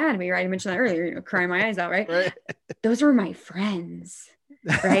Grey's Anatomy, right? I mentioned that earlier, crying my eyes out, right? Those are my friends,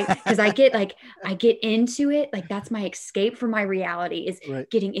 right? Because I get into it. Like that's my escape from my reality is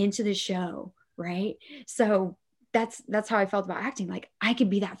getting into the show, right? So that's how I felt about acting. Like I could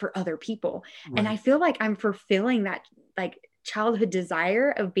be that for other people. Right. And I feel like I'm fulfilling that like childhood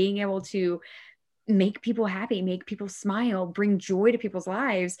desire of being able to make people happy, make people smile, bring joy to people's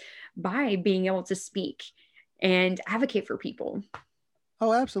lives by being able to speak and advocate for people.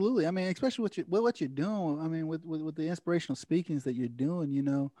 Oh, absolutely. I mean, especially what you're doing. I mean, with the inspirational speakings that you're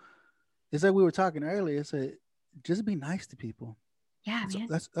doing, it's like we were talking earlier. It's a just be nice to people. Yeah, man.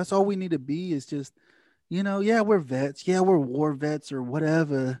 That's all we need to be is just, yeah, we're vets. Yeah, we're war vets or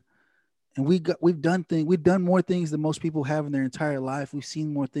whatever. And we've done more things than most people have in their entire life. We've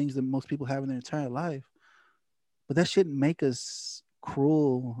seen more things than most people have in their entire life. But that shouldn't make us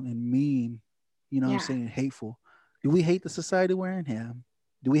cruel and mean, what I'm saying, hateful. Do we hate the society we're in? Yeah.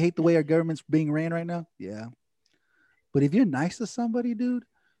 Do we hate the way our government's being ran right now? Yeah. But if you're nice to somebody, dude,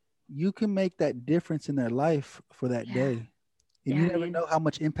 you can make that difference in their life for that day. And you never know how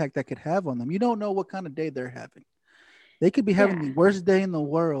much impact that could have on them. You don't know what kind of day they're having. They could be having the worst day in the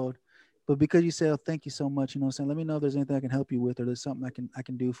world, but because you say, "Oh, thank you so much," saying, "Let me know if there's anything I can help you with, or there's something I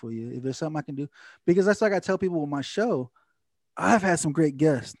can do for you. If there's something I can do," because that's like I tell people with my show. I've had some great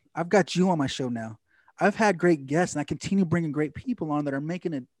guests. I've got you on my show now. I've had great guests, and I continue bringing great people on that are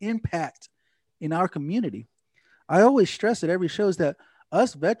making an impact in our community. I always stress at every show is that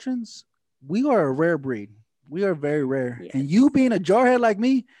us veterans, we are a rare breed. We are very rare. Yes. And you being a jarhead like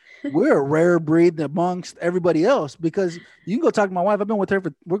me, we're a rare breed amongst everybody else, because you can go talk to my wife. I've been with her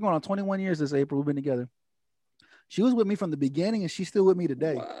we're going on 21 years this April. We've been together. She was with me from the beginning and she's still with me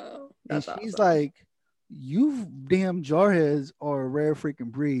today. Wow, and she's awesome. Like, you damn jarheads are a rare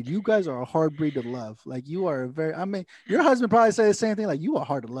freaking breed. You guys are a hard breed to love. Like, you are your husband probably say the same thing. Like, you are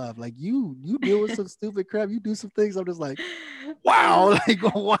hard to love. Like, you deal with some stupid crap. You do some things. I'm just like, wow. Like,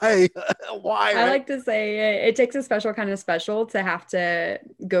 why? I like to say it takes a special kind of special to have to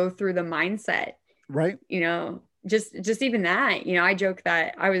go through the mindset. Right. Just even that, I joke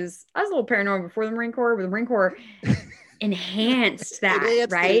that I was a little paranoid before the Marine Corps, but the Marine Corps enhanced that,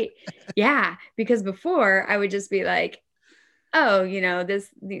 right? Yeah, because before I would just be like, oh, this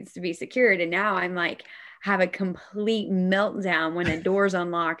needs to be secured. And now I'm like, have a complete meltdown when a door's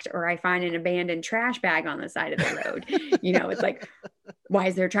unlocked or I find an abandoned trash bag on the side of the road. It's like, why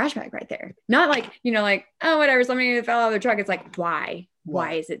is there a trash bag right there? Not like, like, oh, whatever, somebody fell out of their truck. It's like, why?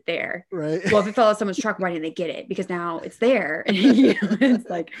 Why is it there? Right. Well, if it fell out of someone's truck, why didn't they get it? Because now it's there. It's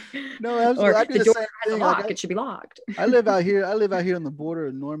like, no, absolutely. Or the door has a lock, it should be locked. I live out here on the border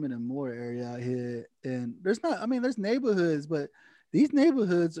of Norman and Moore area out here. And there's neighborhoods, but these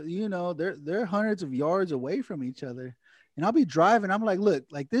neighborhoods, they're hundreds of yards away from each other. And I'll be driving. I'm like, look,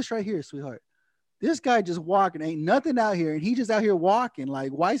 like this right here, sweetheart. This guy just walking, ain't nothing out here. And he just out here walking.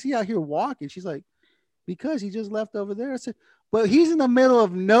 Like, why is he out here walking? She's like, because he just left over there. I said, but he's in the middle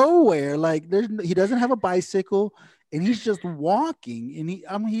of nowhere. Like, he doesn't have a bicycle and he's just walking.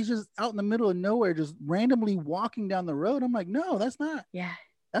 And he's just out in the middle of nowhere, just randomly walking down the road. I'm like, no, that's not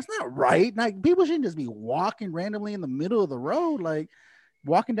right. Like, people shouldn't just be walking randomly in the middle of the road, like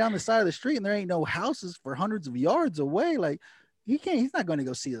walking down the side of the street and there ain't no houses for hundreds of yards away. Like, he's not going to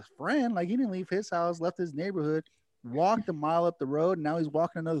go see his friend. Like, he didn't leave his house, left his neighborhood, walked a mile up the road, and now he's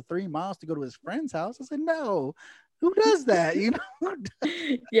walking another 3 miles to go to his friend's house. I said, no, who does that?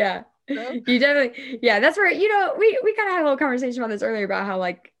 Yeah, you definitely, that's right. We kind of had a little conversation about this earlier about how,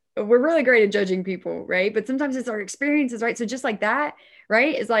 like, we're really great at judging people, right? But sometimes it's our experiences, right? So just like that,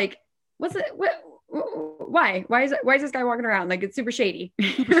 right? Is like, why is this guy walking around? Like, it's super shady,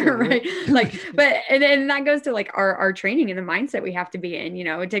 right? Like, but, and then that goes to like our training and the mindset we have to be in.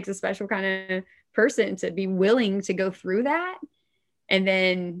 It takes a special kind of person to be willing to go through that. And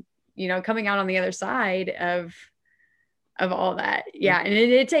then, coming out on the other side of all that. Yeah. And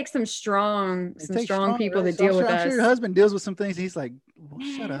it takes some strong people to deal with us. I'm sure your husband deals with some things. He's like, well,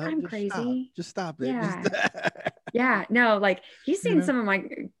 shut up. I'm crazy. Just stop it. Yeah. Yeah. No, like, he's seen some of my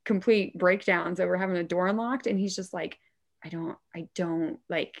complete breakdowns over having a door unlocked. And he's just like, I don't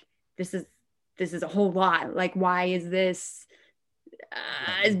like, this is a whole lot. Like, why is this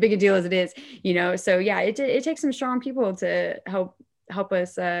as big a deal as it is? So yeah, it takes some strong people to help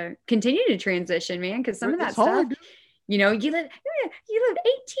us continue to transition, man. Cause some of that stuff, you live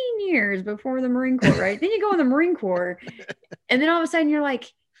 18 years before the Marine Corps, right? Then you go in the Marine Corps and then all of a sudden you're like,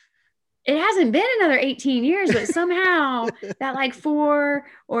 it hasn't been another 18 years, but somehow that like 4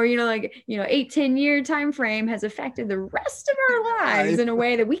 or, 8-10 year time frame has affected the rest of our lives in a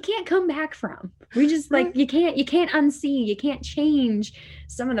way that we can't come back from. We just like, you can't unsee, you can't change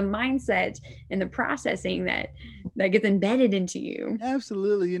some of the mindset and the processing that gets embedded into you.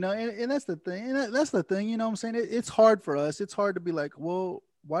 Absolutely. And that's the thing. And that's the thing, what I'm saying? It's hard for us. It's hard to be like, well,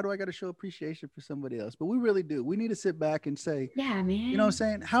 why do I got to show appreciation for somebody else? But we really do. We need to sit back and say, Yeah, you know what I'm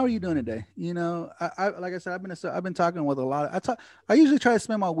man. saying? How are you doing today? You know, I like I said, I've been talking with a lot of, I usually try to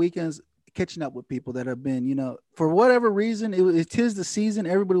spend my weekends catching up with people that have been, you know, for whatever reason, it is the season.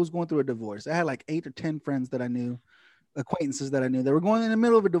 Everybody was going through a divorce. I had like 8 or 10 friends that I knew, acquaintances that I knew, they were going in the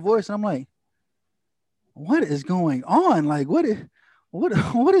middle of a divorce. And I'm like, what is going on? Like, what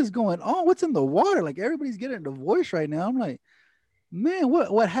is going on? What's in the water? Like everybody's getting a divorce right now. I'm like, man,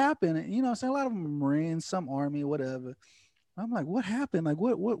 what happened? And, you know, so a lot of them are Marines, some Army, whatever. I'm like, what happened? Like,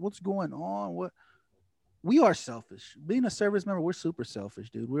 what's going on? What we are selfish. Being a service member, we're super selfish,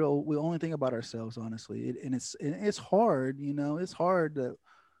 dude. We only think about ourselves, honestly. And it's hard, you know. It's hard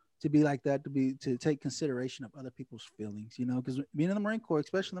to be like that, to take consideration of other people's feelings, you know. Because being in the Marine Corps,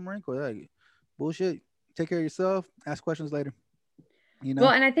 especially in the Marine Corps, like, bullshit. Take care of yourself. Ask questions later. You Well,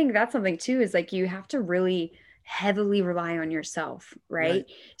 know. and I think that's something too, is like you have to really heavily rely on yourself, Right. right?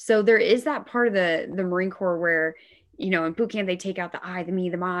 So there is that part of the Marine Corps where, in boot camp they take out the I, the me,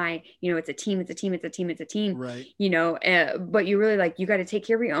 the my. It's a team, it's a team, it's a team, it's a team. Right. But you really you got to take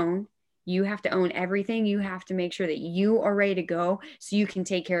care of your own. You have to own everything. You have to make sure that you are ready to go so you can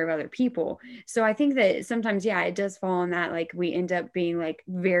take care of other people. So I think that sometimes, yeah, it does fall on that. Like we end up being like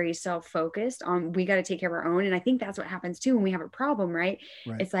very self-focused on, we got to take care of our own. And I think that's what happens too when we have a problem, right?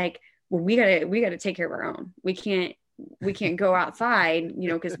 Right. It's like, well, we gotta take care of our own. We can't go outside,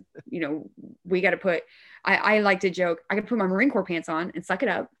 because, we got to put, I like to joke, I could put my Marine Corps pants on and suck it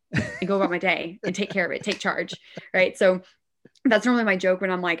up and go about my day and take care of it, take charge. Right. So that's normally my joke when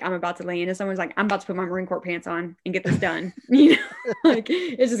I'm like, I'm about to lay into someone's like, I'm about to put my Marine Corps pants on and get this done. Like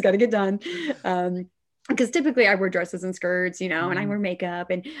it's just got to get done. Because typically I wear dresses and skirts, and I wear makeup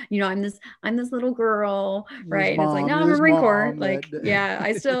and, I'm this little girl. Right. And it's like, no, I'm a Marine Corps. Like, yeah,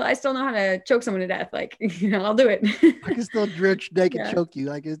 I still know how to choke someone to death. Like, I'll do it. I can still drench, naked, Yeah. choke you.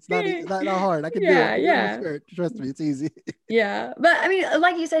 Like it's not hard. I can Yeah, do it. yeah. Skirt. Trust me, it's easy. Yeah. But I mean,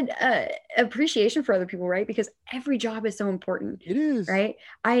 like you said, appreciation for other people, right? Because every job is so important. It is. Right.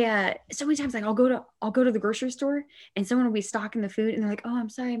 I so many times, like I'll go to the grocery store and someone will be stocking the food and they're like, oh, I'm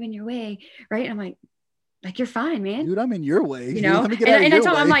sorry, I'm in your way. Right. And I'm like, you're fine, man. Dude, I'm in your way. Let me get out of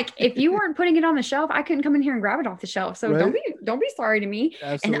your way. I'm like, if you weren't putting it on the shelf, I couldn't come in here and grab it off the shelf. So right? don't be sorry to me.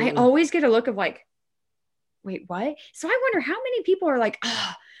 Absolutely. And I always get a look of like, wait, what? So I wonder how many people are like,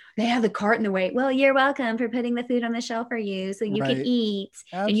 oh, they have the cart in the way. Well, you're welcome for putting the food on the shelf for you so you can eat.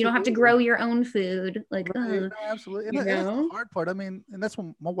 Absolutely. And you don't have to grow your own food. Like, right. No, absolutely. And that's the hard part. I mean, and that's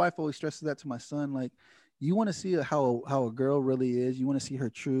when my wife always stresses that to my son. Like, you want to see how a girl really is. You want to see her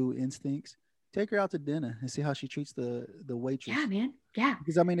true instincts. Take her out to dinner and see how she treats the waitress. Yeah, man. Yeah.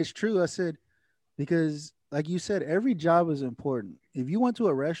 Because I mean, it's true. I said, because like you said, every job is important. If you went to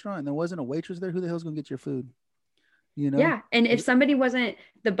a restaurant and there wasn't a waitress there, who the hell's going to get your food? Yeah. And if somebody wasn't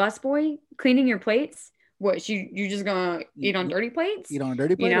the busboy cleaning your plates, what, you just gonna eat on dirty plates? Eat on a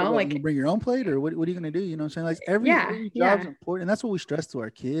dirty plate? Like, you bring your own plate, or what are you gonna do? You know what I'm saying? Like every job's important. And that's what we stress to our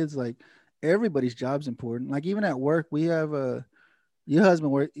kids. Like everybody's job's important. Like even at work, we have your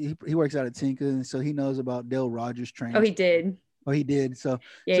husband he works out at Tinka, and so he knows about Dale Rogers training. Oh, he did. Oh, he did. So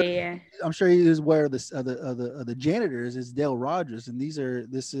yeah. I'm sure he is aware of this of the janitors is Dale Rogers, and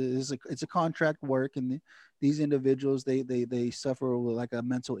it's a contract work, and these individuals they suffer with like a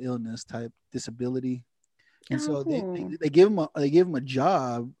mental illness type disability, and so cool. they give them a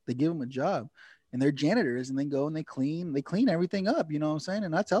job. They give them a job, and they're janitors, and they go and they clean everything up. You know what I'm saying?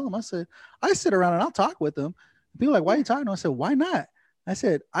 And I tell them, I sit around and I'll talk with them. People are like, why are you talking? I said, why not? I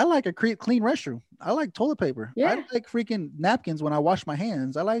said, I like a clean restroom. I like toilet paper. Yeah. I like freaking napkins when I wash my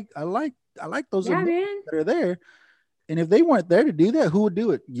hands. I like those that are there. And if they weren't there to do that, who would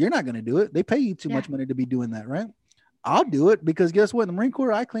do it? You're not going to do it. They pay you too much money to be doing that, right? I'll do it because guess what? In the Marine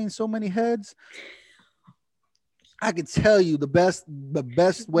Corps, I clean so many heads. I can tell you the best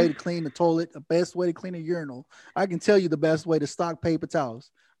way to clean the toilet, the best way to clean a urinal. I can tell you the best way to stock paper towels.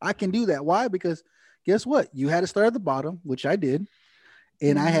 I can do that. Why? Because guess what? You had to start at the bottom, which I did.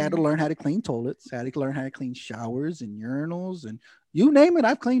 And I had to learn how to clean toilets. I had to learn how to clean showers and urinals and you name it.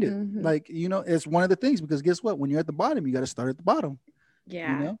 I've cleaned it. Mm-hmm. Like, it's one of the things because guess what? When you're at the bottom, you got to start at the bottom.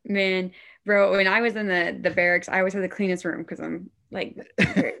 Yeah, man, bro. When I was in the barracks, I always had the cleanest room because I'm like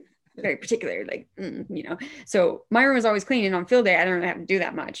very, very particular, like, so my room was always clean. And on field day, I don't really have to do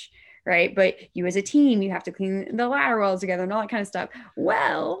that much. Right. But you as a team, you have to clean the ladder wells together and all that kind of stuff.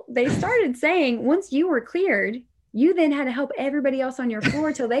 Well, they started saying once you were cleared, you then had to help everybody else on your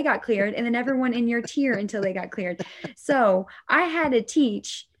floor till they got cleared, and then everyone in your tier until they got cleared. So I had to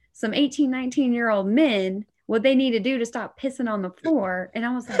teach some 18, 19-year-old men what they need to do to stop pissing on the floor. And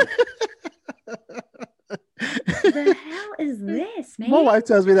I was like, the hell hell is this, man? My wife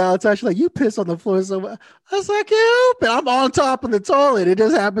tells me that all the time. She's like, you piss on the floor so much. I was like, I can't help it. I'm on top of the toilet. It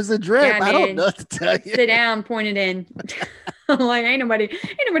just happens to drip. Yeah, I don't know man. what to tell you. Sit down, point it in. I'm like, ain't nobody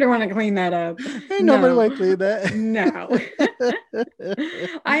want to clean that up. Ain't nobody want to clean that. No.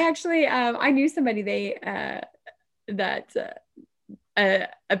 I actually, I knew somebody that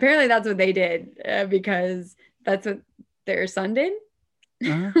apparently that's what they did because that's what their son did.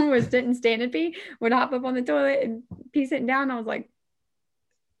 Was didn't stand and pee, would hop up on the toilet and pee sitting down. I was like,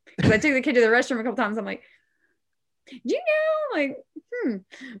 because I took the kid to the restroom a couple times. I'm like, do you know? Like,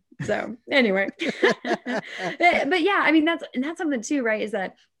 So anyway, but yeah, I mean that's something too, right? Is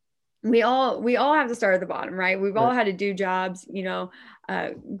that we all have to start at the bottom, right? We've all had to do jobs,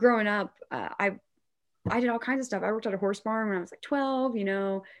 growing up. I did all kinds of stuff. I worked at a horse barn when I was like 12,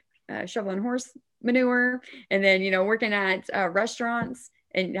 shoveling horse manure, and then working at restaurants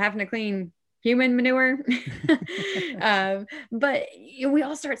and having to clean human manure. But we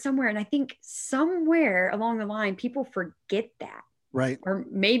all start somewhere, and I think somewhere along the line people forget that, right? Or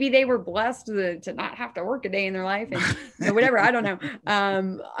maybe they were blessed to not have to work a day in their life, and whatever. I don't know.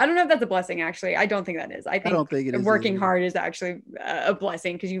 I don't know if that's a blessing. Actually, I don't think that is. I don't think it is working hard is actually a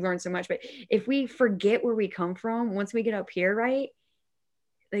blessing because you learn so much. But if we forget where we come from once we get up here, right?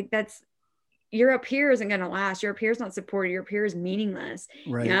 Like your up here isn't going to last. Your up here is not supported. Your up here is meaningless.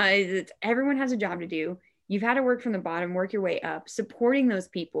 Right. Everyone has a job to do. You've had to work from the bottom, work your way up, supporting those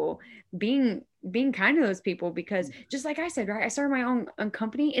people, being kind to those people, because just like I said, right, I started my own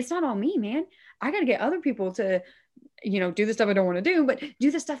company. It's not all me, man. I got to get other people to, do the stuff I don't want to do, but do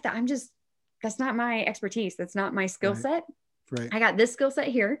the stuff that that's not my expertise. That's not my skill set. Right. I got this skill set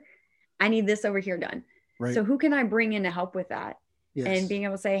here. I need this over here done. Right. So who can I bring in to help with that? Yes. And being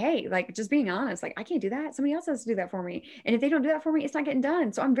able to say, hey, like just being honest, like I can't do that. Somebody else has to do that for me. And if they don't do that for me, it's not getting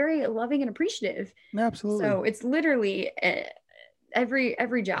done. So I'm very loving and appreciative. Absolutely. So it's literally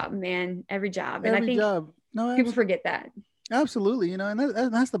every job, man, every job. And I think people forget that. Absolutely.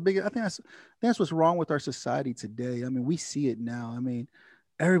 And that's the biggest, I think that's what's wrong with our society today. I mean, we see it now. I mean,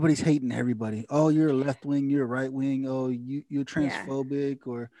 everybody's hating everybody. Oh, you're a left wing, you're a right wing. Oh, you're transphobic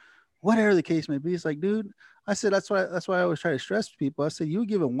or whatever the case may be. It's like, dude, I said, that's why I always try to stress people. I said, you're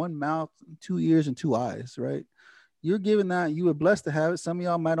given one mouth, 2 ears, and 2 eyes, right? You're given that. You were blessed to have it. Some of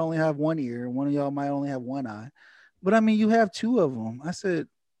y'all might only have 1 ear. One of y'all might only have 1 eye. But I mean, you have 2 of them. I said,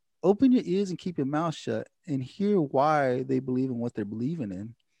 open your ears and keep your mouth shut and hear why they believe in what they're believing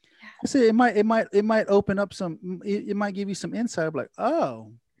in. I said, it might open up it might give you some insight. Like,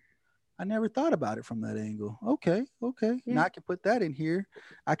 oh, I never thought about it from that angle. Okay. Yeah. Now I can put that in here.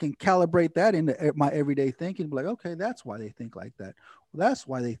 I can calibrate that into my everyday thinking. Be like, okay, that's why they think like that. Well, that's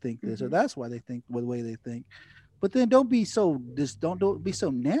why they think this, or that's why they think the way they think. But then don't be so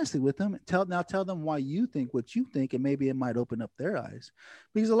nasty with them. Tell them why you think what you think, and maybe it might open up their eyes.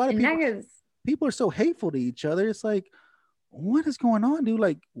 Because a lot of people are so hateful to each other. It's like, what is going on, dude?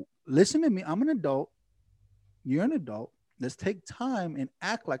 Like, listen to me. I'm an adult. You're an adult. Let's take time and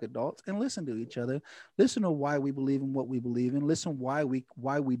act like adults and listen to each other. Listen to why we believe in what we believe in. Listen why we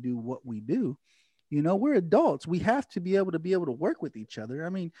do what we do. We're adults. We have to be able to work with each other. I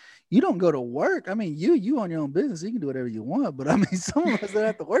mean, you don't go to work. I mean, you own your own business. You can do whatever you want. But I mean, some of us that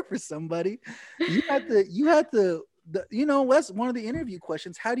have to work for somebody. You have to. That's one of the interview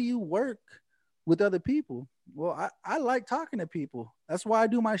questions. How do you work with other people? Well, I like talking to people. That's why I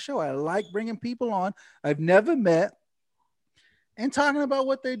do my show. I like bringing people on I've never met, and talking about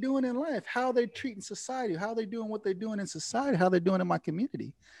what they're doing in life, how they're treating society, how they're doing what they're doing in society, how they're doing in my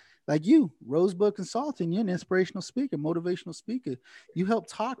community. Like you, Rosebud Consulting, you're an inspirational speaker, motivational speaker. You help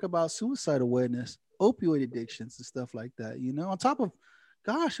talk about suicide awareness, opioid addictions, and stuff like that. On top of,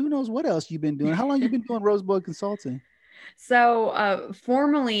 gosh, who knows what else you've been doing? How long have you been doing Rosebud Consulting? So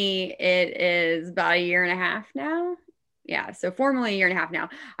formally, it is about 1.5 years now. Yeah, so formally 1.5 years now.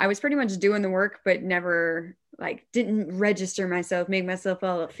 I was pretty much doing the work, but never didn't register myself, make myself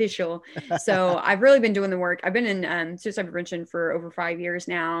all official. So I've really been doing the work. I've been in suicide prevention for over 5 years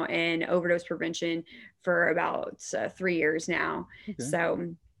now, and overdose prevention for about 3 years now. Okay.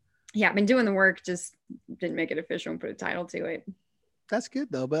 So yeah, I've been doing the work, just didn't make it official and put a title to it. That's good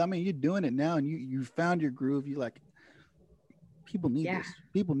though. But I mean, you're doing it now, and you found your groove. You people need this.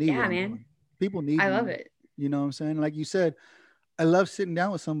 People need it, man. People need. I love it. You know what I'm saying? Like you said, I love sitting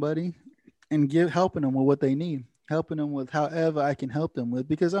down with somebody and helping them with what they need, helping them with however I can help them with.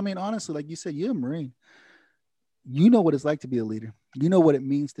 Because I mean, honestly, like you said, you're a Marine. You know what it's like to be a leader. You know what it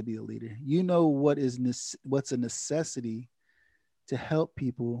means to be a leader. You know what's a necessity to help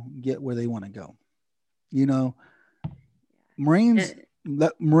people get where they want to go.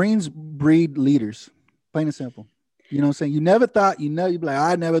 Marines breed leaders, plain and simple. You know what I'm saying? You never thought, you'd be like,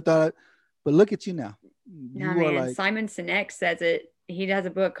 I never thought it. But look at you now. No, You are man, like, Simon Sinek says it. He has a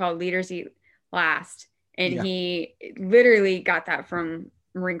book called Leaders Eat Last, and Yeah. he literally got that from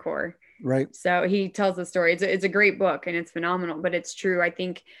Marine Corps. right. So he tells the story. It's a great book and it's phenomenal, but it's true. I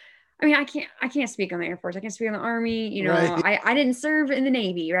mean, I can't speak on the Air Force. I can speak on the Army. You know, Right. I didn't serve in the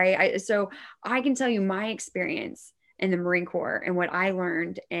Navy, right? So I can tell you my experience in the Marine Corps and what I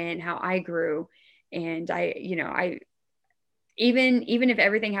learned and how I grew. And I even if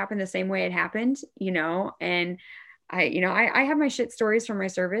everything happened the same way it happened, and I have my shit stories from my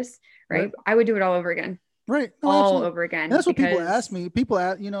service, right? Right. I would do it all over again, Right. No, all absolutely. over again. And that's what people because ask me. People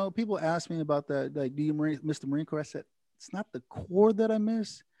ask me about that. Like, do you miss the Marine Corps? I said, it's not the Corps that I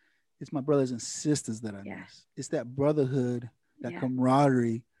miss. It's my brothers and sisters that I Yeah. miss. It's that brotherhood, that Yeah.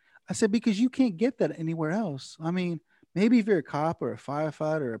 camaraderie. I said, because you can't get that anywhere else. I mean, maybe if you're a cop or a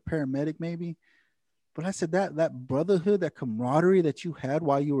firefighter or a paramedic, maybe. But I said that brotherhood, that camaraderie that you had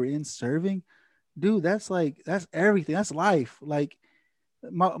while you were in serving, dude, that's everything. That's life. Like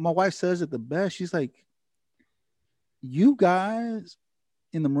my wife says it the best. She's like, you guys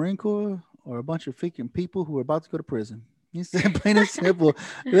in the Marine Corps are a bunch of freaking people who are about to go to prison. He said, plain and simple.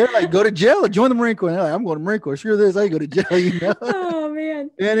 They're like, go to jail or join the Marine Corps. And they're like, I'm going to Marine Corps. Sure, this I go to jail, Oh man.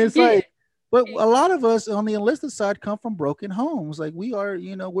 And it's Yeah. like, but a lot of us on the enlisted side come from broken homes. Like we are,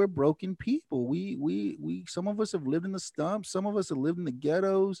 we're broken people. Some of us have lived in the stumps. Some of us have lived in the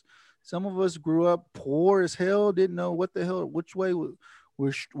ghettos. Some of us grew up poor as hell, didn't know what the hell, which way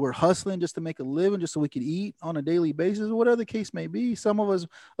we're hustling just to make a living, just so we could eat on a daily basis, or whatever the case may be. Some of us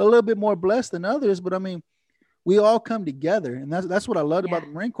a little bit more blessed than others, but I mean, we all come together, and that's what I loved about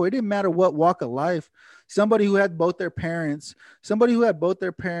the Marine Corps. It didn't matter what walk of life. Somebody who had both their parents, and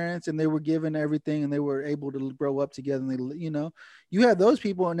they were given everything, and they were able to grow up together. And you had those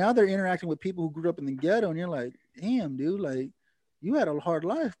people, and now they're interacting with people who grew up in the ghetto, and you're like, damn, dude, like you had a hard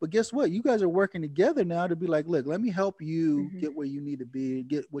life, but guess what? You guys are working together now to be like, look, let me help you get where you need to be,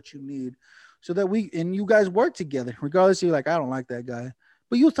 get what you need, so that you guys work together, regardless. You're like, I don't like that guy.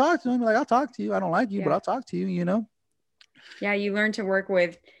 But you'll talk to him like, I'll talk to you. I don't like you, but I'll talk to you, Yeah, you learn to work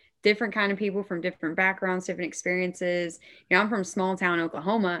with different kind of people from different backgrounds, different experiences. I'm from small town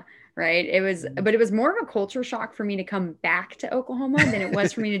Oklahoma, right? But it was more of a culture shock for me to come back to Oklahoma than it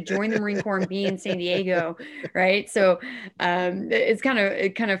was for me to join the Marine Corps and be in San Diego, right? So it's kind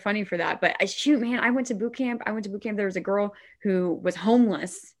of funny for that. But shoot, man, I went to boot camp. There was a girl who was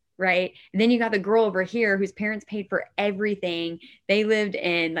homeless, right? And then you got the girl over here whose parents paid for everything. They lived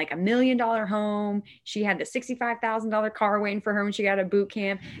in like $1 million home. She had the $65,000 car waiting for her when she got a boot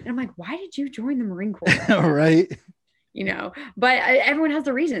camp. And I'm like, why did you join the Marine Corps? Right. But everyone has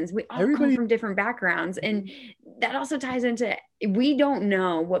the reasons. We all Everybody come from different backgrounds. And that also ties into, we don't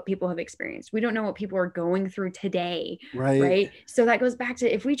know what people have experienced. We don't know what people are going through today. Right. So that goes back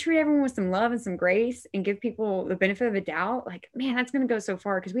to, if we treat everyone with some love and some grace and give people the benefit of the doubt, like, man, that's going to go so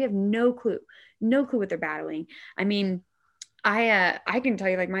far, because we have no clue what they're battling. I mean, I can tell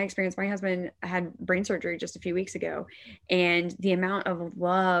you, like, my experience. My husband had brain surgery just a few weeks ago, and the amount of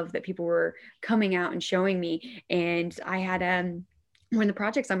love that people were coming out and showing me. And I had one of the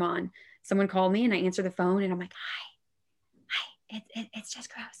projects I'm on, someone called me and I answered the phone and I'm like, hi, it's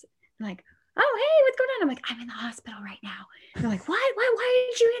just Gross. I'm like, oh, hey, what's going on? I'm like, I'm in the hospital right now. And they're like, what? Why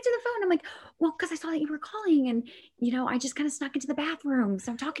did you answer the phone? I'm like, well, because I saw that you were calling, and I just kind of snuck into the bathroom,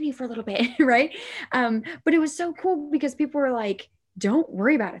 so I'm talking to you for a little bit, right? But it was so cool because people were like, don't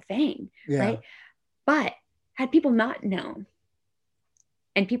worry about a thing, right? But had people not known,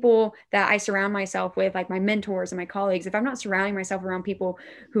 and people that I surround myself with, like my mentors and my colleagues, if I'm not surrounding myself around people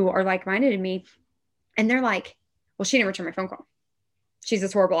who are like-minded in me, and they're like, well, she didn't return my phone call, she's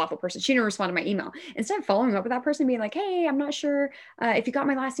this horrible, awful person, she didn't respond to my email. Instead of following up with that person, being like, hey, I'm not sure if you got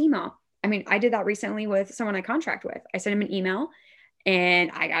my last email. I mean, I did that recently with someone I contract with. I sent him an email and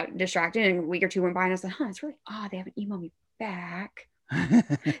I got distracted, and a week or two went by and I was like, it's really odd, they haven't emailed me back.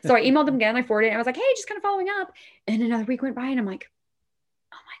 So I emailed them again, I forwarded it, and I was like, hey, just kind of following up. And another week went by and I'm like,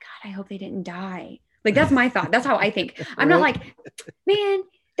 oh my God, I hope they didn't die. Like, that's my thought. That's how I think. I'm not like, man,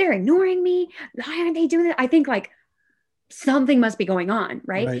 they're ignoring me, why aren't they doing that? I think like, something must be going on,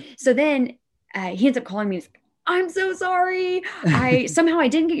 right? So then he ends up calling me. He's like, I'm so sorry. Somehow I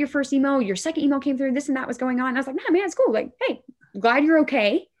didn't get your first email. Your second email came through. This and that was going on. And I was like, nah, man, it's cool. Like, hey, glad you're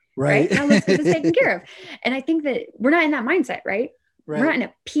okay. Right. Now let's get this taken care of. And I think that we're not in that mindset, right? We're not in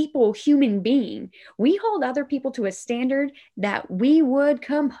a human being. We hold other people to a standard that we would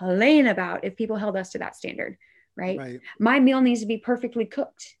complain about if people held us to that standard, right? My meal needs to be perfectly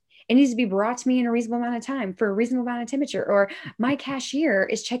cooked. It needs to be brought to me in a reasonable amount of time for a reasonable amount of temperature, or my cashier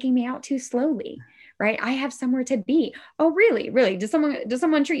is checking me out too slowly, right? I have somewhere to be. Oh, really? Really? Does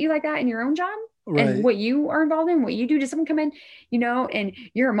someone treat you like that in your own job? And Right. what you are involved in, what you do? Does someone come in, and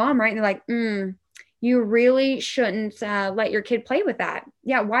you're a mom, right? And they're like, you really shouldn't let your kid play with that.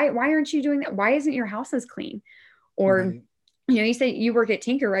 Yeah. Why aren't you doing that? Why isn't your house as clean? Or, Right. you say you work at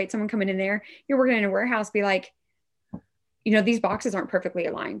Tinker, right? Someone coming in there, you're working in a warehouse, be like, these boxes aren't perfectly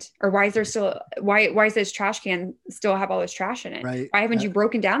aligned, or why is this trash can still have all this trash in it? Right. Why haven't you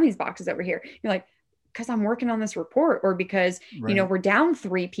broken down these boxes over here? You're like, because I'm working on this report, or because, Right. we're down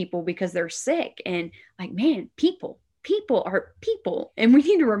 3 people because they're sick. And like, man, people are people. And we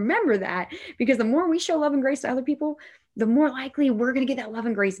need to remember that, because the more we show love and grace to other people, the more likely we're going to get that love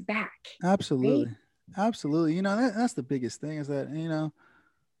and grace back. Right? Absolutely. Absolutely. That's the biggest thing is that,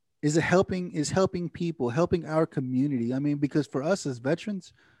 is helping people, helping our community. I mean, because for us as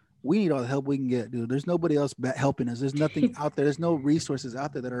veterans, we need all the help we can get, dude. There's nobody else helping us. There's nothing out there. There's no resources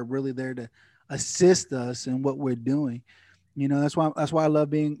out there that are really there to assist us in what we're doing. That's why I love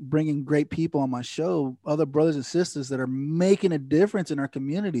bringing great people on my show, other brothers and sisters that are making a difference in our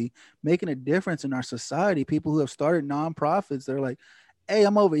community, making a difference in our society. People who have started nonprofits. They're like, hey,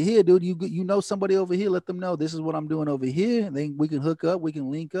 I'm over here, dude. You know somebody over here? Let them know this is what I'm doing over here. And then we can hook up, we can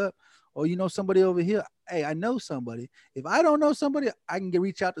link up. Or somebody over here. Hey, I know somebody. If I don't know somebody, I can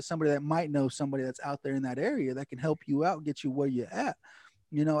reach out to somebody that might know somebody that's out there in that area that can help you out, get you where you're at.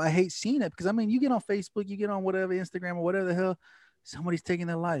 I hate seeing it because I mean, you get on Facebook, you get on whatever Instagram or whatever the hell, somebody's taking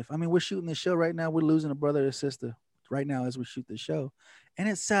their life. I mean, we're shooting the show right now. We're losing a brother or sister right now as we shoot the show, and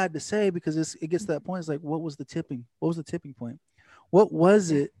it's sad to say because it gets to that point. It's like, what was the tipping? What was the tipping point? What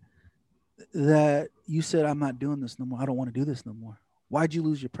was Yeah. it that you said, I'm not doing this no more? I don't want to do this no more. Why'd you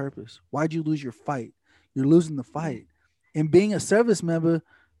lose your purpose? Why'd you lose your fight? You're losing the fight. And being a service member,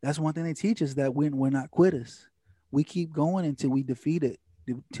 that's one thing they teach us, that we're not quitters. We keep going until we defeat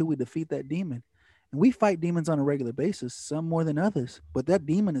that demon. And we fight demons on a regular basis, some more than others. But that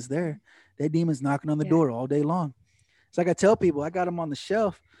demon is there. That demon's knocking on the Yeah. door all day long. It's like I tell people, I got him on the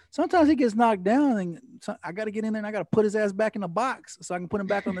shelf. Sometimes he gets knocked down, and I got to get in there and I got to put his ass back in the box so I can put him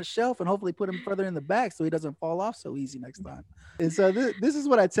back on the shelf and hopefully put him further in the back so he doesn't fall off so easy next time. And so this is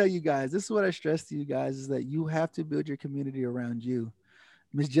what I tell you guys. This is what I stress to you guys is that you have to build your community around you.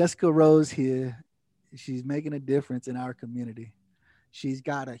 Miss Jessica Rose here, she's making a difference in our community. She's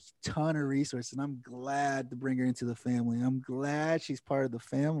got a ton of resources, and I'm glad to bring her into the family. I'm glad she's part of the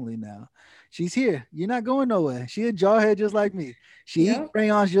family now. She's here. You're not going nowhere. She a jawhead just like me. She eat Yep.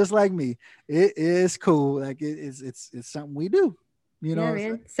 crayons just like me. It is cool. Like it's something we do. Yeah,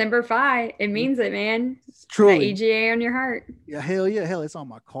 man. Semper Fi. It means it, man. That Truly. EGA on your heart. Yeah, hell yeah, hell. It's on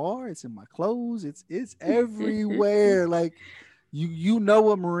my car. It's in my clothes. It's everywhere. Like you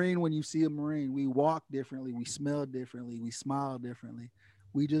know a Marine when you see a Marine. We walk differently, we smell differently, we smile differently,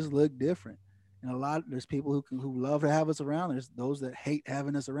 we just look different. And there's people who love to have us around. There's those that hate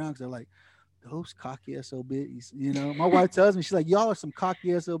having us around because they're like, those cocky SOBs. My wife tells me, she's like, y'all are some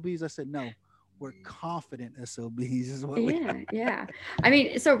cocky SOBs. I said, no, we're confident SOBs is what we are. Yeah. I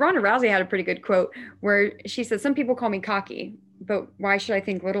mean, so Ronda Rousey had a pretty good quote where she said, some people call me cocky, but why should I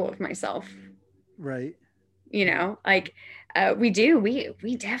think little of myself? Right. Like we do.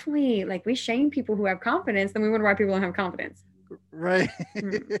 We definitely, like, we shame people who have confidence, then we wonder why people don't have confidence. Right.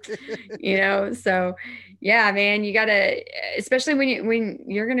 So yeah, man, you gotta, especially when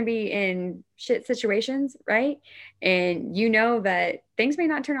you're gonna be in shit situations, right? And that things may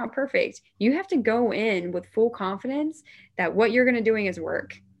not turn out perfect. You have to go in with full confidence that what you're gonna doing is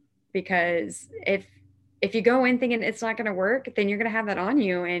work. Because if you go in thinking it's not gonna work, then you're gonna have that on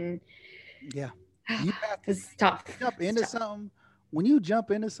you. And yeah. You have to it's tough. jump into something. When you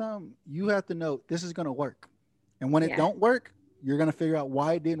jump into something, you have to know this is gonna work. And when it don't work, you're going to figure out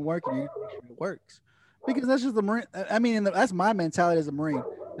why it didn't work and you're going to make sure it works. Because that's just the Marine. I mean, that's my mentality as a Marine.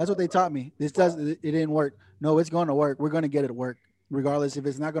 That's what they taught me. It didn't work. No, it's going to work. We're going to get it to work. Regardless if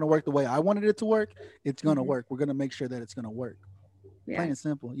it's not going to work the way I wanted it to work, it's going to work. We're going to make sure that it's going to work. Yeah. Plain and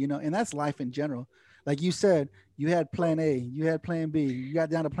simple, and that's life in general. Like you said, you had plan A, you had plan B, you got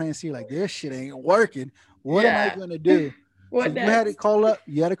down to plan C, like this shit ain't working. What am I going to do? So you had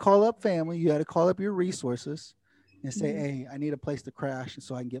to call up family, you had to call up your resources and say, hey, I need a place to crash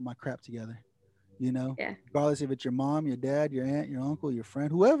so I can get my crap together. Regardless if it's your mom, your dad, your aunt, your uncle, your friend,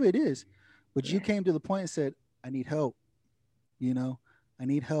 whoever it is. But you came to the point and said, I need help. I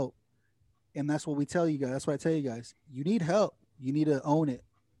need help. And that's what we tell you guys. That's what I tell you guys. You need help. You need to own it.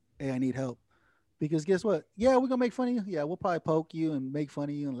 Hey, I need help. Because guess what? Yeah, we're going to make fun of you. Yeah, we'll probably poke you and make fun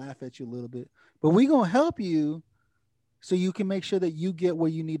of you and laugh at you a little bit. But we're going to help you so you can make sure that you get where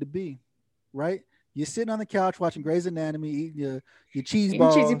you need to be. Right? You're sitting on the couch watching Grey's Anatomy, eating your cheese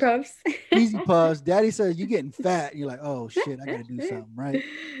Eating cheesy balls, puffs. cheesy puffs. Daddy says you're getting fat. And you're like, oh shit, I got to do something, right?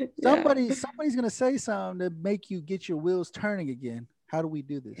 Yeah. Somebody's gonna say something to make you get your wheels turning again. How do we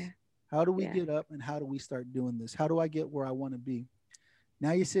do this? Yeah. How do we Yeah. get up and how do we start doing this? How do I get where I want to be?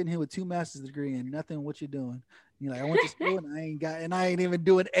 Now you're sitting here with 2 master's degree and nothing what you're doing. And you're like, I went to school and I ain't even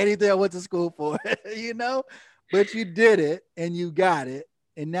doing anything I went to school for, you know? But you did it and you got it.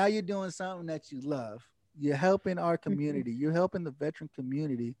 And now you're doing something that you love. You're helping our community. You're helping the veteran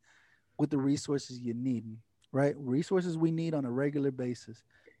community with the resources you need, right? Resources we need on a regular basis.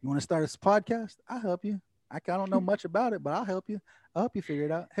 You want to start a podcast? I'll help you. I don't know much about it, but I'll help you. I'll help you figure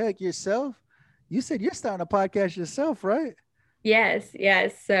it out. Heck, yourself. You said you're starting a podcast yourself, right? Yes.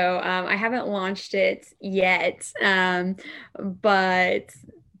 So I haven't launched it yet, but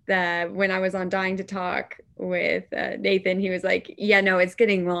when I was on Dying to Talk with Nathan, he was like, yeah, no, it's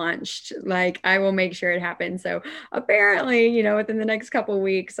getting launched. Like, I will make sure it happens. So apparently, within the next couple of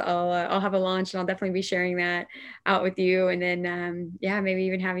weeks, I'll have a launch, and I'll definitely be sharing that out with you. And then, maybe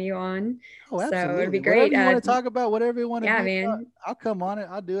even have you on. Oh, absolutely. So it'd be great. Whatever you want to talk about, whatever you want to do, man. I'll come on it.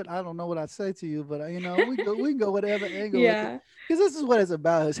 I'll do it. I don't know what I'd say to you, but we can go whatever angle. Yeah. Because this is what it's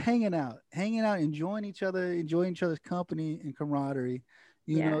about: is hanging out, enjoying each other's company and camaraderie.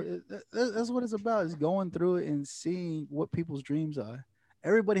 That's what it's about, is going through it and seeing what people's dreams are.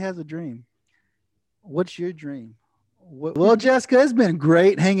 Everybody has a dream. What's your dream? Well, Jessica, it's been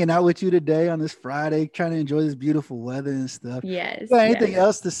great hanging out with you today on this Friday, trying to enjoy this beautiful weather and stuff. Yes. You got anything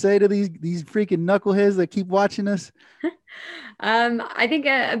else to say to these freaking knuckleheads that keep watching us? I think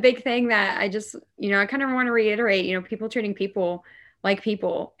a big thing that I just, I kind of want to reiterate, people treating people like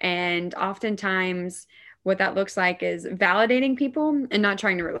people. And oftentimes what that looks like is validating people and not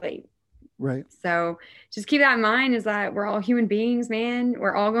trying to relate. Right. So just keep that in mind, is that we're all human beings, man.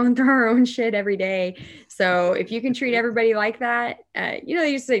 We're all going through our own shit every day. So if you can treat everybody like that, they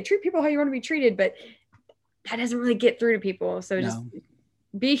used to say, treat people how you want to be treated, but that doesn't really get through to people. So just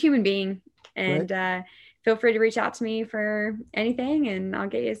be a human being, and feel free to reach out to me for anything, and I'll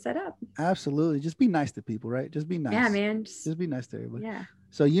get you set up. Absolutely. Just be nice to people, right? Just be nice. Yeah, man. Just be nice to everybody. Yeah.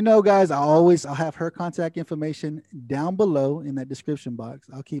 So, guys, I'll have her contact information down below in that description box.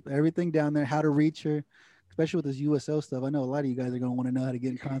 I'll keep everything down there, how to reach her, especially with this USO stuff. I know a lot of you guys are going to want to know how to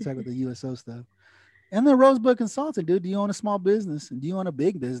get in contact with the USO stuff. And then Rosebud Consulting, dude. Do you own a small business? And do you own a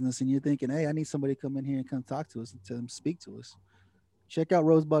big business? And you're thinking, hey, I need somebody to come in here and come talk to us and to speak to us. Check out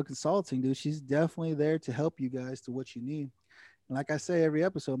Rosebud Consulting, dude. She's definitely there to help you guys to what you need. And like I say every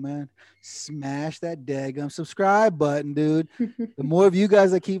episode, man, smash that daggum subscribe button, dude. The more of you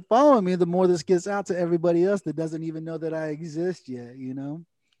guys that keep following me, the more this gets out to everybody else that doesn't even know that I exist yet,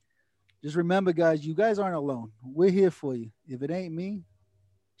 Just remember, guys, you guys aren't alone. We're here for you. If it ain't me,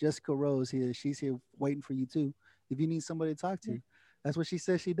 Jessica Rose here. She's here waiting for you too. If you need somebody to talk to, that's what she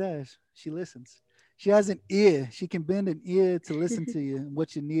says she does. She listens. She has an ear. She can bend an ear to listen to you and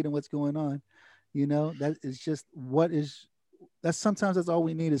what you need and what's going on. That is just sometimes that's all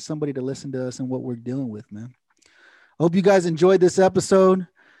we need, is somebody to listen to us and what we're dealing with, man. Hope you guys enjoyed this episode.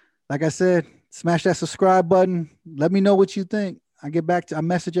 Like I said, smash that subscribe button. Let me know what you think. I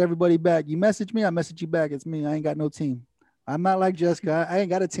message everybody back. You message me, I message you back. It's me. I ain't got no team. I'm not like Jessica. I ain't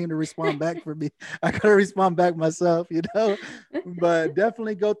got a team to respond back for me. I got to respond back myself, but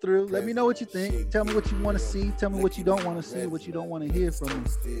definitely go through. Let me know what you think. Tell me what you want to see. Tell me what you don't want to see, what you don't want to hear from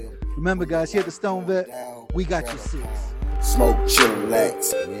me. Remember, guys, here at the Stone Vet, we got you 6. Smoke, chill,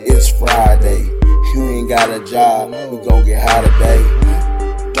 relax. It's Friday. You ain't got a job. We gon' get high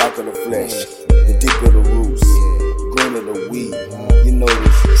today. Dark of the flesh, the deep of the roots, green of the weed. You know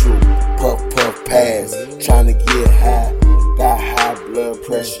it's true. Puff, puff, pass.